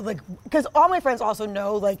 oh my God, like, because all my friends also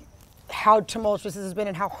know, like, how tumultuous this has been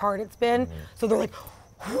and how hard it's been. So they're like,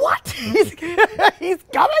 what? He's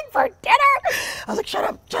coming for dinner? I was like, shut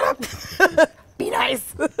up. Be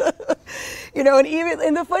nice. You know,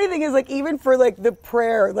 and the funny thing is, like, even for like the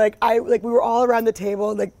prayer, like we were all around the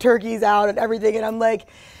table, like turkey's out and everything, and I'm like,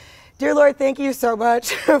 dear Lord, thank you so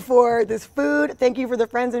much for this food. Thank you for the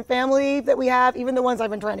friends and family that we have, even the ones I've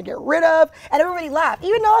been trying to get rid of. And everybody laughed.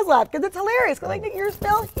 Even Nas laughed, because it's hilarious. Because, like, you're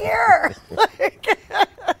still here.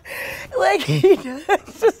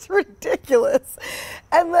 It's just ridiculous.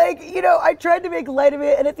 And, like, you know, I tried to make light of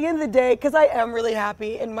it. And at the end of the day, because I am really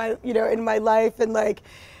happy in my, you know, in my life, and, like,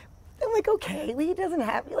 I'm like, okay, he doesn't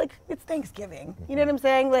have, like, it's Thanksgiving. You know what I'm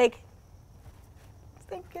saying? Like, it's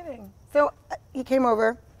Thanksgiving. So he came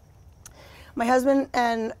over. My husband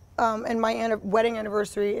and my wedding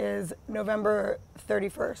anniversary is November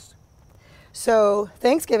 31st. So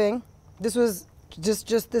Thanksgiving, this was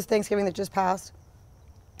just this Thanksgiving that just passed.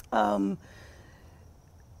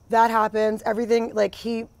 that happens. Everything, like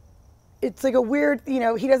it's like a weird, he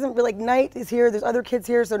doesn't really, like, Night is here, there's other kids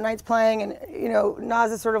here, so Night's playing, and,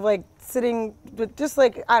 Nas is sort of like sitting, but just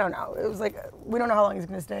like, I don't know, it was like, we don't know how long he's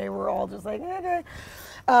gonna stay, we're all just like, okay.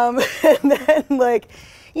 And then, like,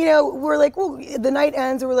 we're like, well, the night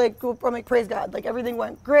ends, and we're like, well, I'm like, praise God, like, everything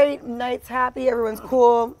went great, Night's happy, everyone's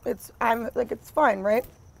cool, it's fine, right?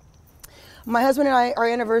 My husband and I, our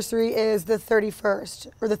anniversary is the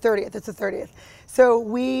 31st, or the 30th, it's the 30th. So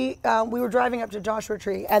we were driving up to Joshua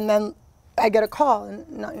Tree, and then I get a call, and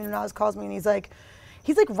Nas calls me, and he's like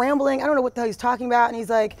rambling. I don't know what the hell he's talking about, and he's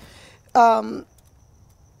like,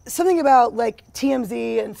 something about like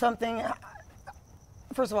TMZ and something.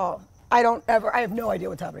 First of all, I have no idea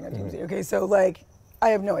what's happening on TMZ. Okay, so like, I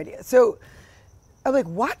have no idea. So I'm like,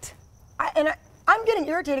 what? I'm getting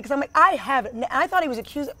irritated because I'm like, I haven't. And I thought he was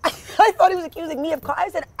accusing. I thought he was accusing me of. I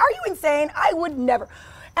said, are you insane? I would never.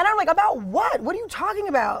 And I'm like, about what? What are you talking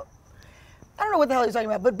about? I don't know what the hell he's talking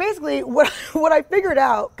about, but basically what I figured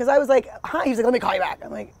out, because I was like, hi, he's like, let me call you back.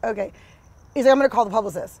 I'm like, okay. He's like, I'm gonna call the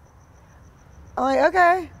publicist. I'm like,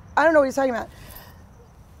 okay. I don't know what he's talking about.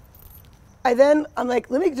 I'm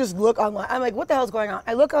like, let me just look online. I'm like, what the hell's going on?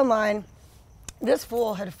 I look online, this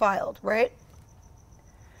fool had filed, right?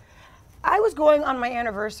 I was going on my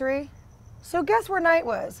anniversary, so guess where Night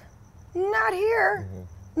was? Not here.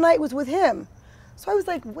 Mm-hmm. Night was with him. So I was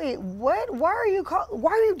like, wait, what? Why are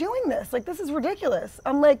you doing this? Like, this is ridiculous.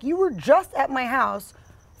 I'm like, you were just at my house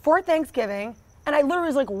for Thanksgiving, and I literally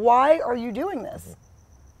was like, why are you doing this?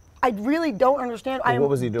 I really don't understand. Well, what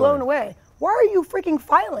was he doing? Blown away. Why are you freaking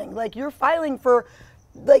filing? Like, you're filing for,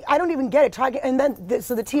 like, I don't even get it. And then,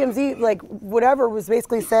 so the TMZ, like, whatever was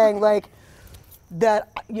basically saying, like,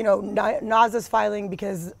 that, Nas is filing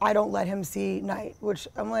because I don't let him see Night, which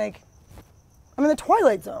I'm like, I'm in the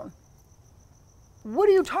Twilight Zone. What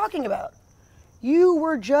are you talking about? You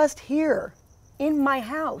were just here in my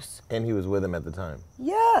house. And he was with him at the time.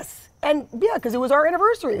 Yes. And yeah, because it was our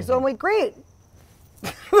anniversary. Mm-hmm. So I'm like, great.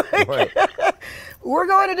 Right. We're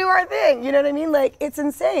going to do our thing. You know what I mean? Like, it's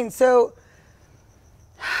insane. So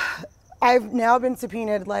I've now been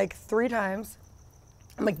subpoenaed like 3 times.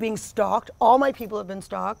 I'm like being stalked. All my people have been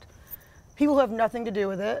stalked. People who have nothing to do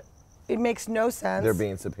with it. It makes no sense. They're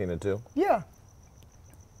being subpoenaed too? Yeah.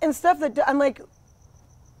 And stuff that I'm like,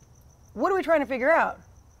 what are we trying to figure out?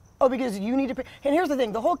 Oh, because you need to pay. And here's the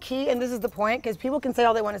thing, the whole key, and this is the point, because people can say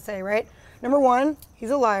all they want to say, right? Number 1, he's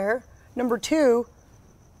a liar. Number 2,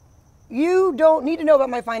 you don't need to know about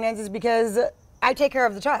my finances because I take care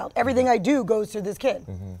of the child. Everything I do goes to this kid.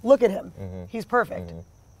 Mm-hmm. Look at him. Mm-hmm. He's perfect.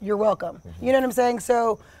 Mm-hmm. You're welcome. Mm-hmm. You know what I'm saying?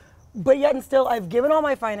 So, but yet and still, I've given all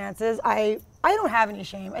my finances. I don't have any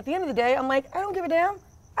shame. At the end of the day, I'm like, I don't give a damn.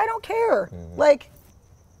 I don't care. Mm-hmm. Like,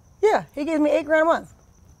 yeah, he gave me $8,000 a month.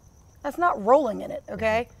 That's not rolling in it,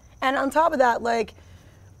 okay? And on top of that, like,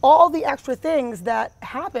 all the extra things that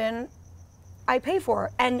happen, I pay for.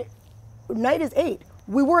 And Night is 8.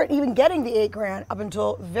 We weren't even getting the $8,000 up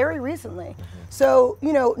until very recently. Mm-hmm. So,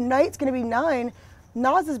 Night's gonna be 9.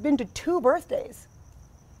 Nas has been to 2 birthdays.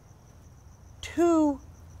 2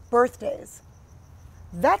 birthdays.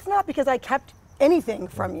 That's not because I kept anything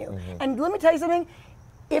from you. Mm-hmm. And let me tell you something,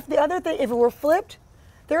 if it were flipped,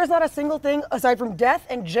 there is not a single thing aside from death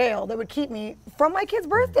and jail that would keep me from my kid's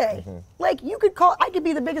birthday. Mm-hmm. Like, I could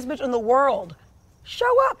be the biggest bitch in the world.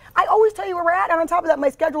 Show up. I always tell you where we're at, and on top of that, my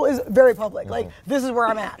schedule is very public. Mm-hmm. Like, this is where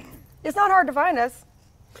I'm at. It's not hard to find us.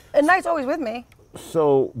 And Night's always with me.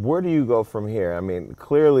 So where do you go from here? I mean,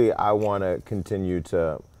 clearly I want to continue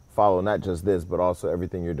to follow not just this, but also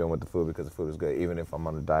everything you're doing with the food, because the food is good, even if I'm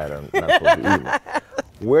on a diet, I'm not supposed to eat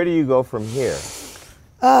it. Where do you go from here?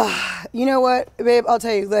 You know what, babe? I'll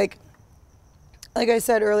tell you. Like I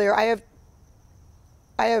said earlier, I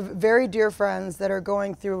have very dear friends that are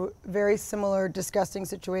going through very similar disgusting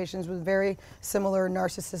situations with very similar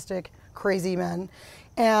narcissistic, crazy men,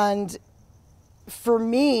 and for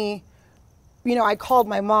me, I called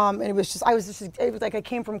my mom, and it was like I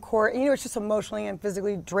came from court. It's just emotionally and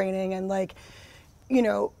physically draining, and like,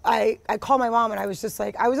 I called my mom, and I was just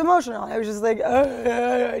like, I was emotional. I was just like,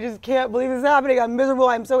 I just can't believe this is happening. I'm miserable.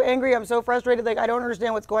 I'm so angry. I'm so frustrated. Like, I don't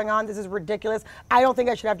understand what's going on. This is ridiculous. I don't think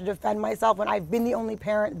I should have to defend myself when I've been the only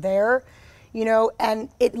parent there, and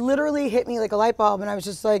it literally hit me like a light bulb, and I was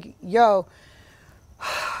just like, yo,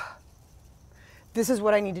 this is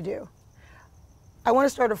what I need to do. I want to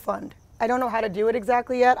start a fund. I don't know how to do it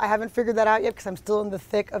exactly yet. I haven't figured that out yet because I'm still in the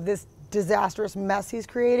thick of this disastrous mess he's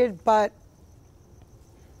created, but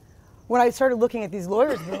when I started looking at these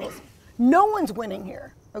lawyers' bills, no one's winning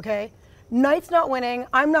here, okay? Night's not winning,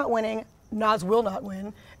 I'm not winning, Nas will not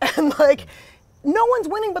win. And like, no one's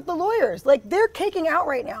winning but the lawyers. Like, they're kicking out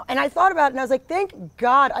right now. And I thought about it and I was like, thank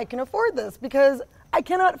God I can afford this, because I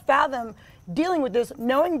cannot fathom dealing with this,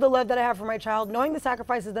 knowing the love that I have for my child, knowing the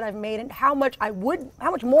sacrifices that I've made, and how much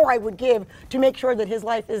more I would give to make sure that his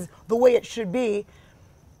life is the way it should be.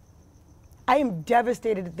 I am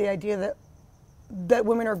devastated at the idea that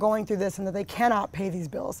women are going through this and that they cannot pay these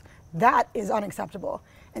bills. That is unacceptable.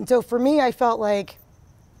 And so for me, I felt like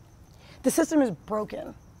the system is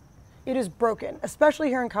broken. It is broken, especially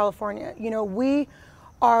here in California. You know,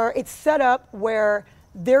 it's set up where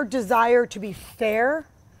their desire to be fair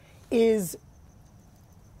it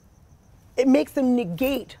makes them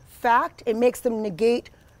negate fact. It makes them negate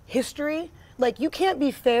history. Like, you can't be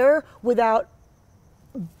fair without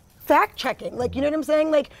fact checking. Like, you know what I'm saying?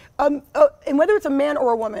 Like, and whether it's a man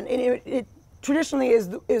or a woman, and it traditionally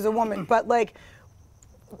is a woman, but like,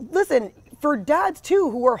 listen, for dads too,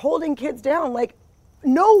 who are holding kids down, like,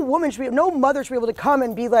 no mother should be able to come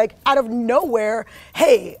and be like, out of nowhere,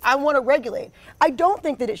 hey, I want to regulate. I don't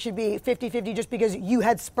think that it should be 50-50 just because you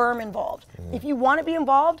had sperm involved. Mm-hmm. If you want to be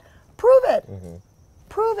involved, prove it. Mm-hmm.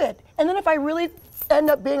 Prove it. And then if I really end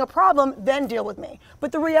up being a problem, then deal with me.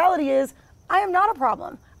 But the reality is, I am not a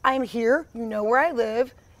problem. I am here. You know where I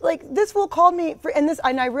live. Like, this fool called me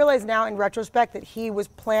and I realize now in retrospect that he was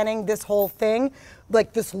planning this whole thing,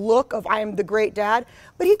 like this look of I am the great dad.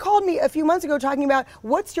 But he called me a few months ago talking about,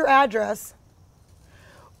 what's your address?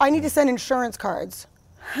 I need to send insurance cards.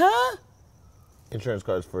 Huh? Insurance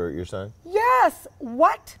cards for your son? Yes.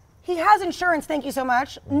 What? He has insurance, thank you so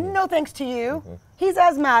much. Mm-hmm. No thanks to you. Mm-hmm. He's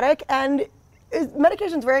asthmatic and his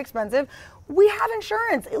medication's very expensive. We have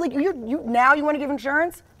insurance. Like, you now you want to give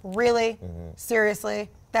insurance? Really? Mm-hmm. Seriously?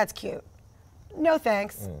 That's cute. No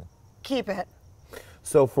thanks. Mm. Keep it.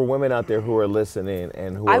 So for women out there who are listening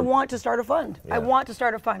and who I want to start a fund. Yeah. I want to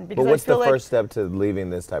start a fund because but what's I feel the first step to leaving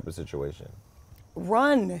this type of situation?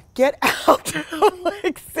 Run. Get out.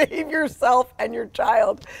 Like, save yourself and your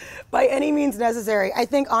child by any means necessary. I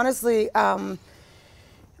think honestly,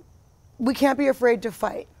 we can't be afraid to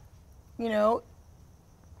fight. You know,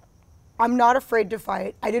 I'm not afraid to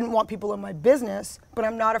fight. I didn't want people in my business, but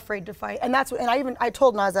I'm not afraid to fight. And I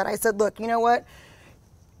told Nas that. I said, look, you know what?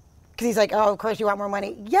 Because he's like, oh, of course you want more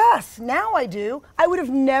money. Yes, now I do. I would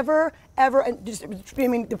have never, ever,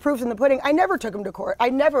 the proof's in the pudding. I never took him to court.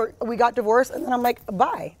 We got divorced, and then I'm like,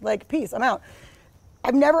 bye, like, peace, I'm out.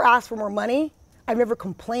 I've never asked for more money. I've never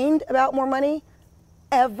complained about more money,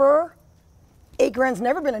 ever. $8,000's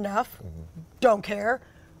never been enough. Mm-hmm. Don't care.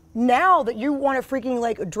 Now that you want to freaking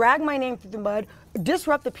like drag my name through the mud,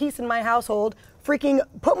 disrupt the peace in my household, freaking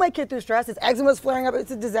put my kid through stress, his eczema's flaring up,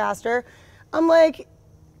 it's a disaster. I'm like,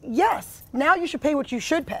 yes, now you should pay what you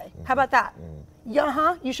should pay. How about that?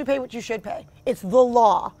 Yeah, you should pay what you should pay. It's the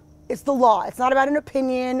law. It's the law. It's not about an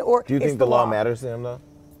opinion or. Do you think the law matters to him though?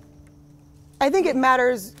 I think it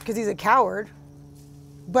matters because he's a coward.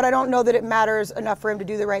 But I don't know that it matters enough for him to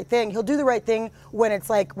do the right thing. He'll do the right thing when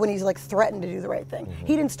he's like threatened to do the right thing. Mm-hmm.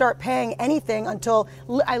 He didn't start paying anything until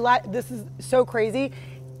this is so crazy.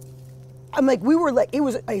 I'm like, it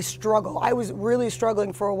was a struggle. I was really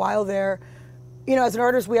struggling for a while there. You know, as an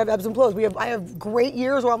artist, we have ebbs and flows. I have great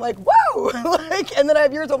years where I'm like, whoa, like, and then I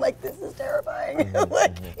have years where I'm like, this is terrifying. Mm-hmm.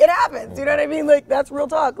 Like, it happens. You know what I mean? Like, that's real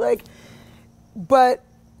talk. Like, but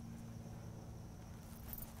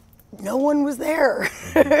no one was there.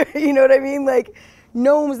 You know what I mean? Like,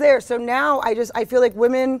 no one was there. So now I feel like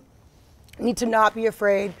women need to not be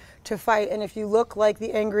afraid to fight. And if you look like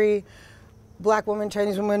the angry black woman,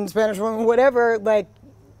 Chinese woman, Spanish woman, whatever, like,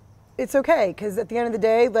 it's okay. Because at the end of the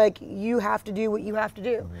day, like, you have to do what you have to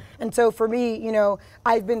do. Mm-hmm. And so for me, you know,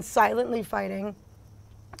 I've been silently fighting.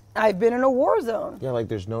 I've been in a war zone. Yeah, like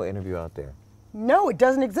there's no interview out there. No, it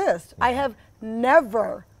doesn't exist. Mm-hmm. I have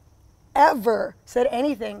never ever said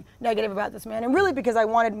anything negative about this man. And really because I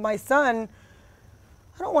wanted my son,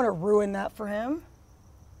 I don't want to ruin that for him.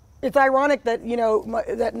 It's ironic that, you know,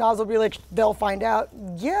 that Nas will be like, they'll find out.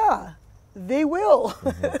 Yeah, they will.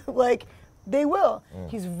 Mm-hmm. Like, they will. Mm.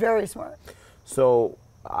 He's very smart. So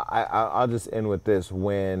I'll just end with this.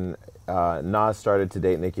 When Nas started to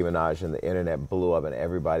date Nicki Minaj and the internet blew up and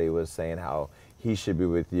everybody was saying how he should be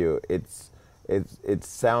with you, it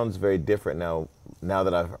sounds very different now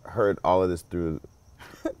that I've heard all of this through,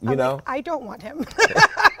 you know? Like, I don't want him.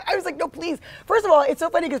 I was like, no, please. First of all, it's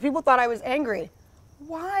so funny because people thought I was angry.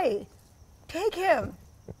 Why? Take him.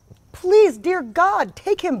 Please, dear God,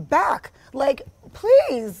 take him back. Like,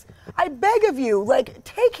 please, I beg of you, like,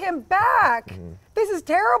 take him back. Mm-hmm. This is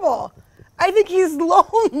terrible. I think he's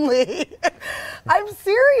lonely. I'm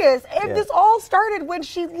serious. And this all started when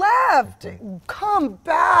she left. Come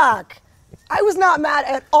back. I was not mad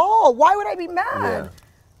at all. Why would I be mad? Yeah.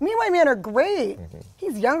 Me and my man are great.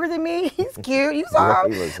 He's younger than me. He's cute. You Yeah, saw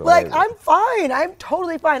him. he looks Like, amazing. I'm fine. I'm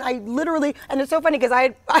totally fine. I literally, and it's so funny because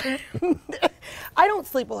I don't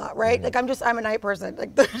sleep a lot, right? Like, I'm a night person. Like,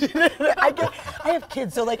 I have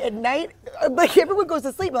kids, so like at night, like everyone goes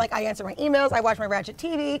to sleep, and like I answer my emails, I watch my Ratchet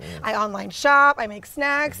TV, I online shop, I make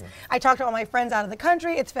snacks, I talk to all my friends out of the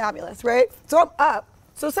country. It's fabulous, right? So I'm up.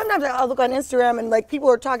 So sometimes I'll look on Instagram and like people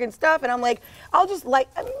are talking stuff and I'm like, I'll just like,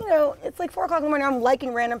 I mean, you know, it's like 4 o'clock in the morning, I'm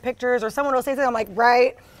liking random pictures or someone will say something, I'm like,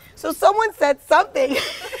 right. So someone said something and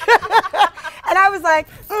I was like,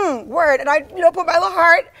 word. And I, you know, put my little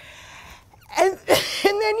heart and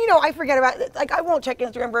then, you know, I forget about it. Like I won't check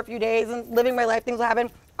Instagram for a few days and living my life, things will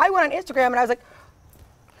happen. I went on Instagram and I was like,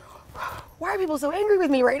 why are people so angry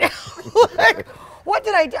with me right now? Like, what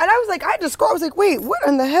did I do? And I was like, I had to scroll. I was like, wait, what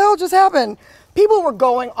in the hell just happened? People were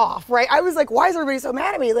going off, right? I was like, why is everybody so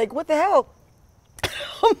mad at me? Like, what the hell?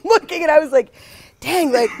 I'm looking and I was like,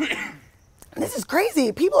 dang, like, this is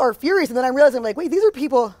crazy. People are furious. And then I realized, I'm like, wait, these are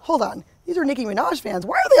people, hold on. These are Nicki Minaj fans.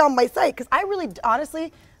 Why are they on my site? Because I really,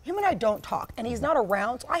 honestly, him and I don't talk. And he's not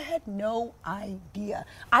around, so I had no idea.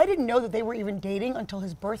 I didn't know that they were even dating until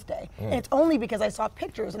his birthday. And it's only because I saw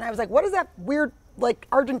pictures. And I was like, what is that weird, like,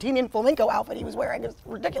 Argentinian flamenco outfit he was wearing? It's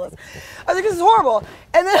ridiculous. I was like, this is horrible.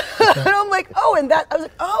 And then and I'm like, oh, and that, I was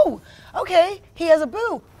like, oh, okay, he has a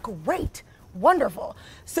boo. Great. Wonderful.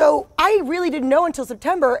 So I really didn't know until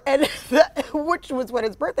September, and which was when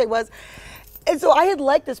his birthday was. And so I had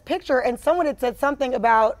liked this picture, and someone had said something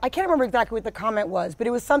about, I can't remember exactly what the comment was, but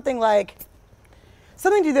it was something like,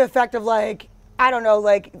 something to the effect of like, I don't know,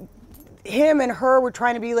 like him and her were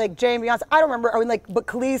trying to be like Jay and Beyonce. I don't remember. I mean, like, but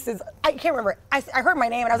Kelis is, I can't remember. I heard my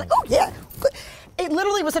name and I was like, oh yeah. It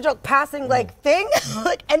literally was such a passing like thing,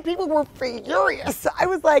 like, and people were furious. I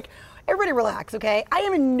was like, everybody relax, okay? I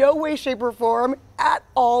am in no way, shape, or form at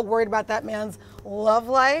all worried about that man's love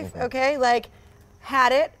life, okay? Like,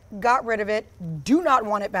 had it, got rid of it, do not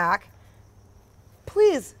want it back.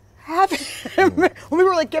 Please have him. When we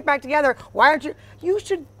were like, get back together, why aren't you? You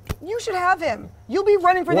should have him. You'll be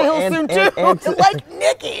running for the hills soon too, like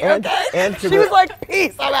Nicki. Okay, she was like,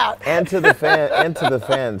 "Peace, I'm out." And to the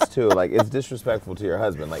fans too. Like it's disrespectful to your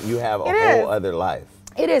husband. Like you have a whole other life.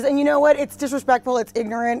 It is, and you know what? It's disrespectful. It's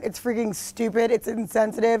ignorant. It's freaking stupid. It's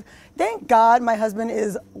insensitive. Thank God my husband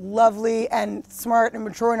is lovely and smart and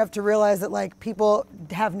mature enough to realize that like people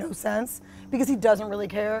have no sense because he doesn't really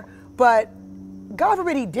care. But God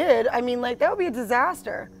forbid he did. I mean, like that would be a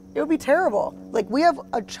disaster. It would be terrible. Like we have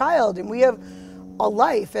a child and we have a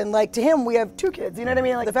life, and like to him we have 2 kids. You know what I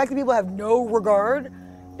mean? Like the fact that people have no regard,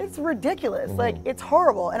 it's ridiculous. Like it's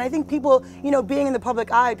horrible. And I think people, you know, being in the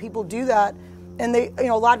public eye, people do that. And they, you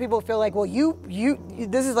know, a lot of people feel like, well, you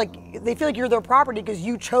this is like, they feel like you're their property because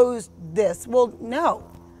you chose this. Well, no.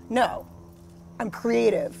 I'm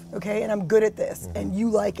creative, okay, and I'm good at this, and you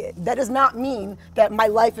like it. That does not mean that my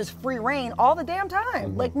life is free reign all the damn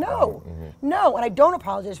time. Like, no, and I don't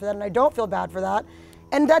apologize for that, and I don't feel bad for that,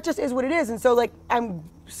 and that just is what it is. And so, like, I'm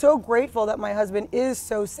so grateful that my husband is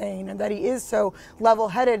so sane and that he is so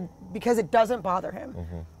level-headed because it doesn't bother him.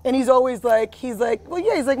 And he's always like, well,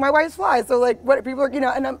 yeah, he's like, my wife's fly, so like, what people are, you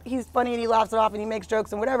know, and he's funny and he laughs it off and he makes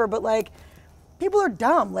jokes and whatever, but like, people are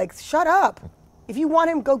dumb. Like, shut up. If you want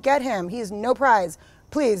him, go get him. He is no prize.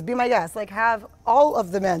 Please be my guest. Like, have all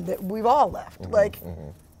of the men that we've all left. Like,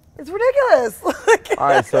 it's ridiculous. All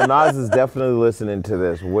right, so Nas is definitely listening to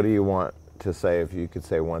this. What do you want to say if you could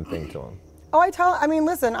say one thing to him? I mean,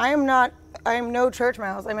 listen, I am no church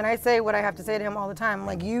mouse. I mean, I say what I have to say to him all the time. I'm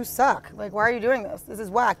like, you suck. Like, why are you doing this? This is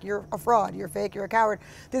whack. You're a fraud. You're fake. You're a coward.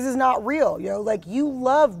 This is not real. You know, like, you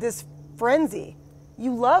love this frenzy.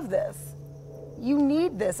 You love this. You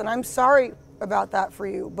need this. And I'm sorry about that for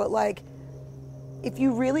you. But, like, if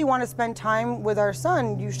you really want to spend time with our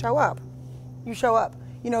son, you show up. You show up.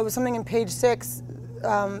 You know, it was something in page 6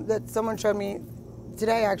 that someone showed me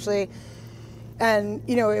today, actually. And,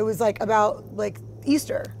 you know, it was like about like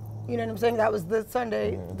Easter, you know what I'm saying? That was the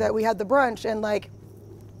Sunday that we had the brunch. And like,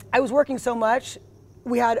 I was working so much.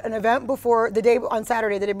 We had an event on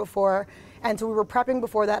Saturday, the day before. And so we were prepping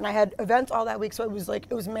before that, and I had events all that week. So it was like,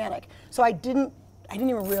 it was manic. So I didn't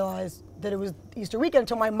even realize that it was Easter weekend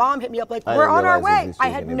until my mom hit me up like, we're on our way. I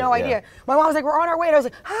had no idea. My mom was like, we're on our way. And I was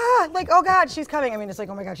like, like, oh God, she's coming. I mean, it's like,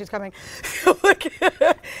 oh my God, she's coming.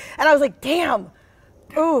 And I was like, damn.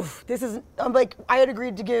 Oof, I'm like, I had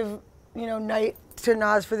agreed to give, you know, night to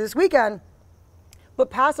Nas for this weekend, but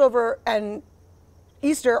Passover and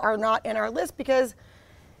Easter are not in our list because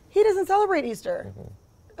he doesn't celebrate Easter.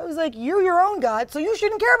 I was like, you're your own God, so you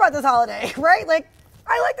shouldn't care about this holiday, right? Like,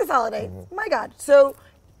 I like this holiday, my God. So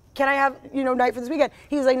can I have, night for this weekend?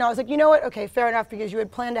 He was like, no. I was like, you know what? Okay, fair enough, because you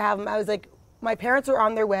had planned to have him. I was like, my parents are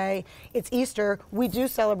on their way. It's Easter. We do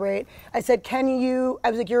celebrate. I said, I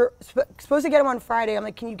was like, you're supposed to get him on Friday. I'm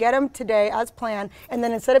like, can you get him today as planned? And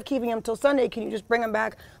then instead of keeping him till Sunday, can you just bring him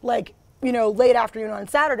back like, late afternoon on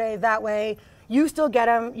Saturday? That way you still get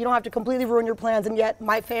him. You don't have to completely ruin your plans. And yet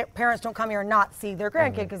my parents don't come here and not see their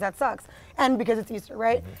grandkid, because that sucks. And because it's Easter,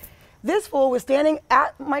 right? This fool was standing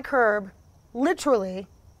at my curb, literally,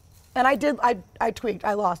 and I tweaked,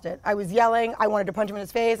 I lost it. I was yelling, I wanted to punch him in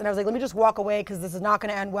his face, and I was like, let me just walk away because this is not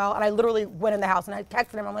gonna end well. And I literally went in the house and I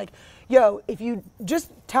texted him, I'm like, yo, if you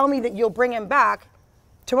just tell me that you'll bring him back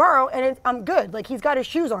tomorrow, and I'm good. Like, he's got his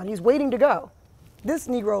shoes on, he's waiting to go. This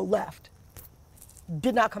Negro left,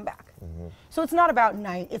 did not come back. So it's not about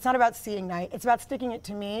night, it's not about seeing night, it's about sticking it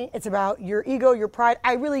to me, it's about your ego, your pride.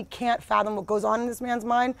 I really can't fathom what goes on in this man's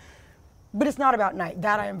mind, but it's not about night,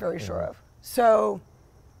 that I am very sure of. So,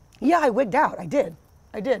 yeah, I wigged out. I did.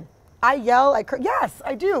 I yell. Yes,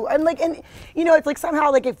 I do. And it's like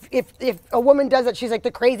somehow like if a woman does it, she's like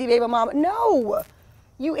the crazy baby mom. No,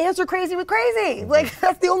 you answer crazy with crazy. Like,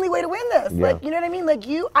 that's the only way to win this. Yeah. Like, you know what I mean? Like,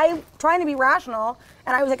 I'm trying to be rational,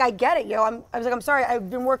 and I was like, I get it, yo. I was like, I'm sorry.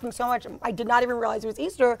 I've been working so much. I did not even realize it was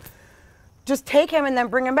Easter. Just take him and then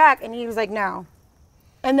bring him back. And he was like, no.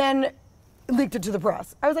 And then leaked it to the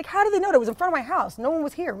press. I was like, how did they know? It was in front of my house. No one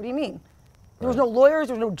was here. What do you mean? There was no lawyers,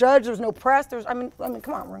 there was no judge, there was no press. I mean,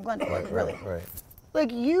 come on, we're in Glendale, really. Right.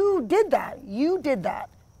 Like, you did that.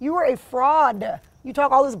 You were a fraud. You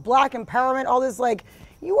talk all this black empowerment, all this, like,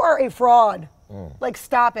 you are a fraud. Like,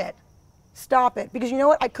 stop it. Stop it. Because you know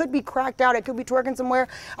what? I could be cracked out. I could be twerking somewhere.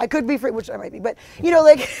 I could be free, which I might be. But,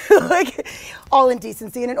 like all in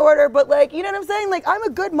decency and in order. But, like, you know what I'm saying? Like, I'm a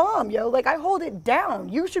good mom, yo. Like, I hold it down.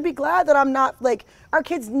 You should be glad that I'm not, like, our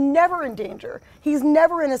kid's never in danger. He's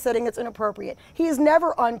never in a setting that's inappropriate. He is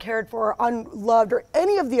never uncared for or unloved or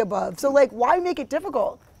any of the above. So, like, why make it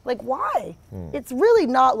difficult? Like, why? It's really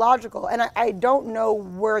not logical. And I don't know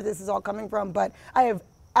where this is all coming from, but I have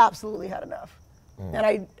absolutely had enough.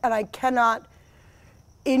 And I cannot,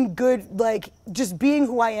 in good, like, just being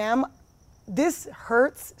who I am, this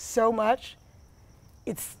hurts so much.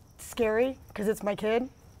 It's scary because it's my kid.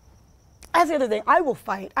 That's the other thing. I will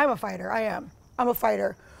fight. I'm a fighter. I am. I'm a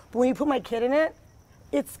fighter. But when you put my kid in it,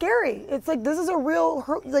 it's scary. It's like, this is a real,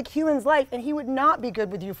 like, human's life, and he would not be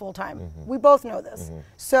good with you full time. We both know this.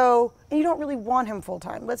 So, and you don't really want him full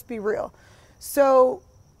time. Let's be real. So,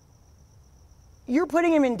 you're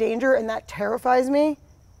putting him in danger, and that terrifies me,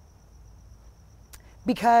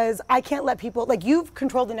 because I can't let people, like, you've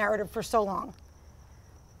controlled the narrative for so long.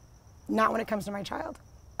 Not when it comes to my child.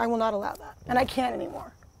 I will not allow that. And I can't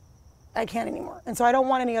anymore. And so I don't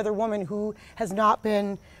want any other woman who has not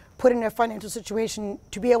been put in a financial situation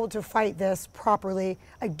to be able to fight this properly.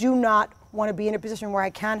 I do not want to be in a position where I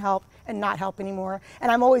can help and not help anymore.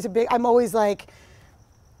 And I'm always like,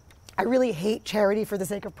 I really hate charity for the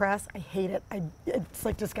sake of press. I hate it. It's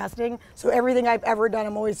like disgusting. So everything I've ever done,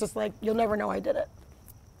 I'm always just like, you'll never know I did it.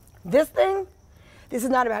 This is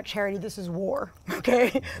not about charity. This is war,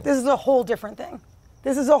 okay? This is a whole different thing.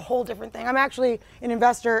 I'm actually an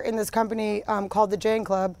investor in this company called the Jane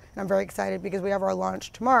Club, and I'm very excited because we have our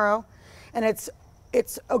launch tomorrow. And it's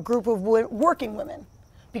a group of working women,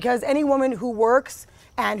 because any woman who works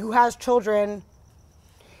and who has children,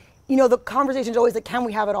 the conversation is always like, can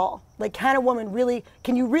we have it all? Like, can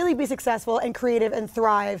you really be successful and creative and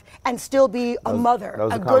thrive and still be a mother? That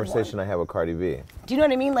was a conversation I had with Cardi B. Do you know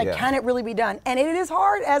what I mean? Like, can it really be done? And it is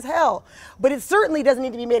hard as hell, but it certainly doesn't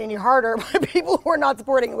need to be made any harder by people who are not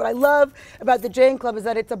supporting it. What I love about the Jane Club is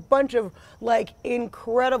that it's a bunch of, like,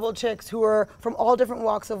 incredible chicks who are from all different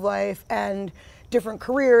walks of life and different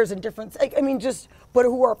careers and different, but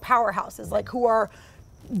who are powerhouses, like, who are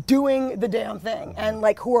doing the damn thing, and,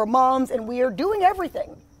 like, who are moms, and we are doing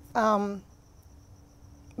everything.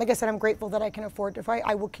 Like I said, I'm grateful that I can afford to fight.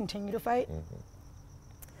 I will continue to fight.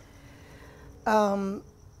 And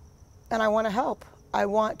I want to help. I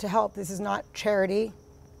want to help. This is not charity,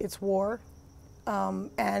 it's war.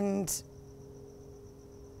 And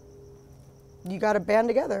you got to band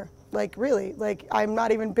together. Like, really, like, I'm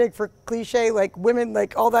not even big for cliche, like, women,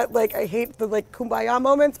 like, all that, like, I hate the, like, kumbaya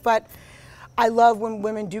moments, but I love when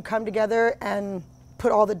women do come together and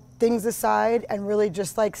put all the things aside and really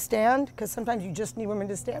just, like, stand, because sometimes you just need women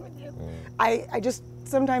to stand with you.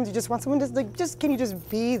 Sometimes you just want someone to, like, can you just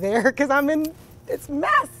be there? Because I'm in this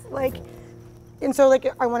mess, like, and so, like,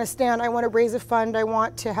 I want to stand, I want to raise a fund, I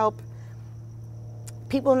want to help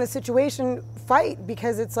people in this situation fight,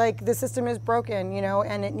 because it's like the system is broken, you know,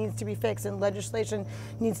 and it needs to be fixed, and legislation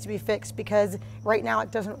needs to be fixed, because right now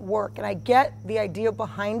it doesn't work. And I get the idea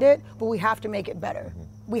behind it, but we have to make it better.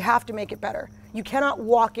 We have to make it better. You cannot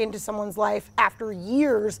walk into someone's life after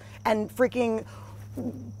years and freaking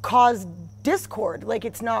cause discord. Like,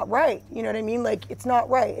 it's not right. You know what I mean? Like, it's not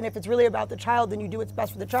right. And if it's really about the child, then you do what's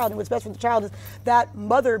best for the child. And what's best for the child is that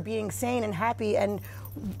mother being sane and happy, and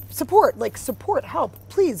support, help.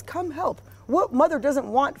 Please come help. What mother doesn't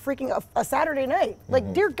want freaking a Saturday night?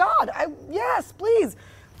 Like, dear God, yes, please.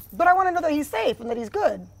 But I want to know that he's safe and that he's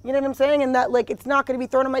good. You know what I'm saying? And that, like, it's not going to be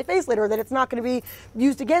thrown in my face later, or that it's not going to be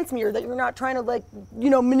used against me, or that you're not trying to, like, you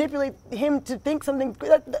know, manipulate him to think something. You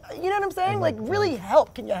know what I'm saying? Like, really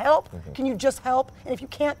help. Can you help? Can you just help? And if you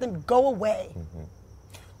can't, then go away.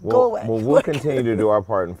 Go away. Well, we'll continue to do our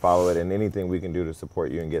part and follow it, and anything we can do to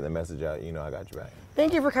support you and get the message out, you know, I got you back.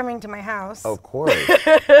 Thank you for coming to my house. Of course.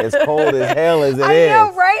 It's cold as hell as it is. I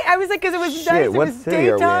know, right? I was like, because it was nice, it was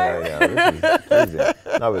daytime. This is crazy.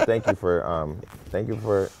 No, but thank you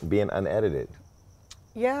for being unedited.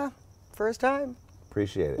 Yeah, first time.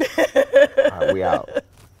 Appreciate it. All right, we out.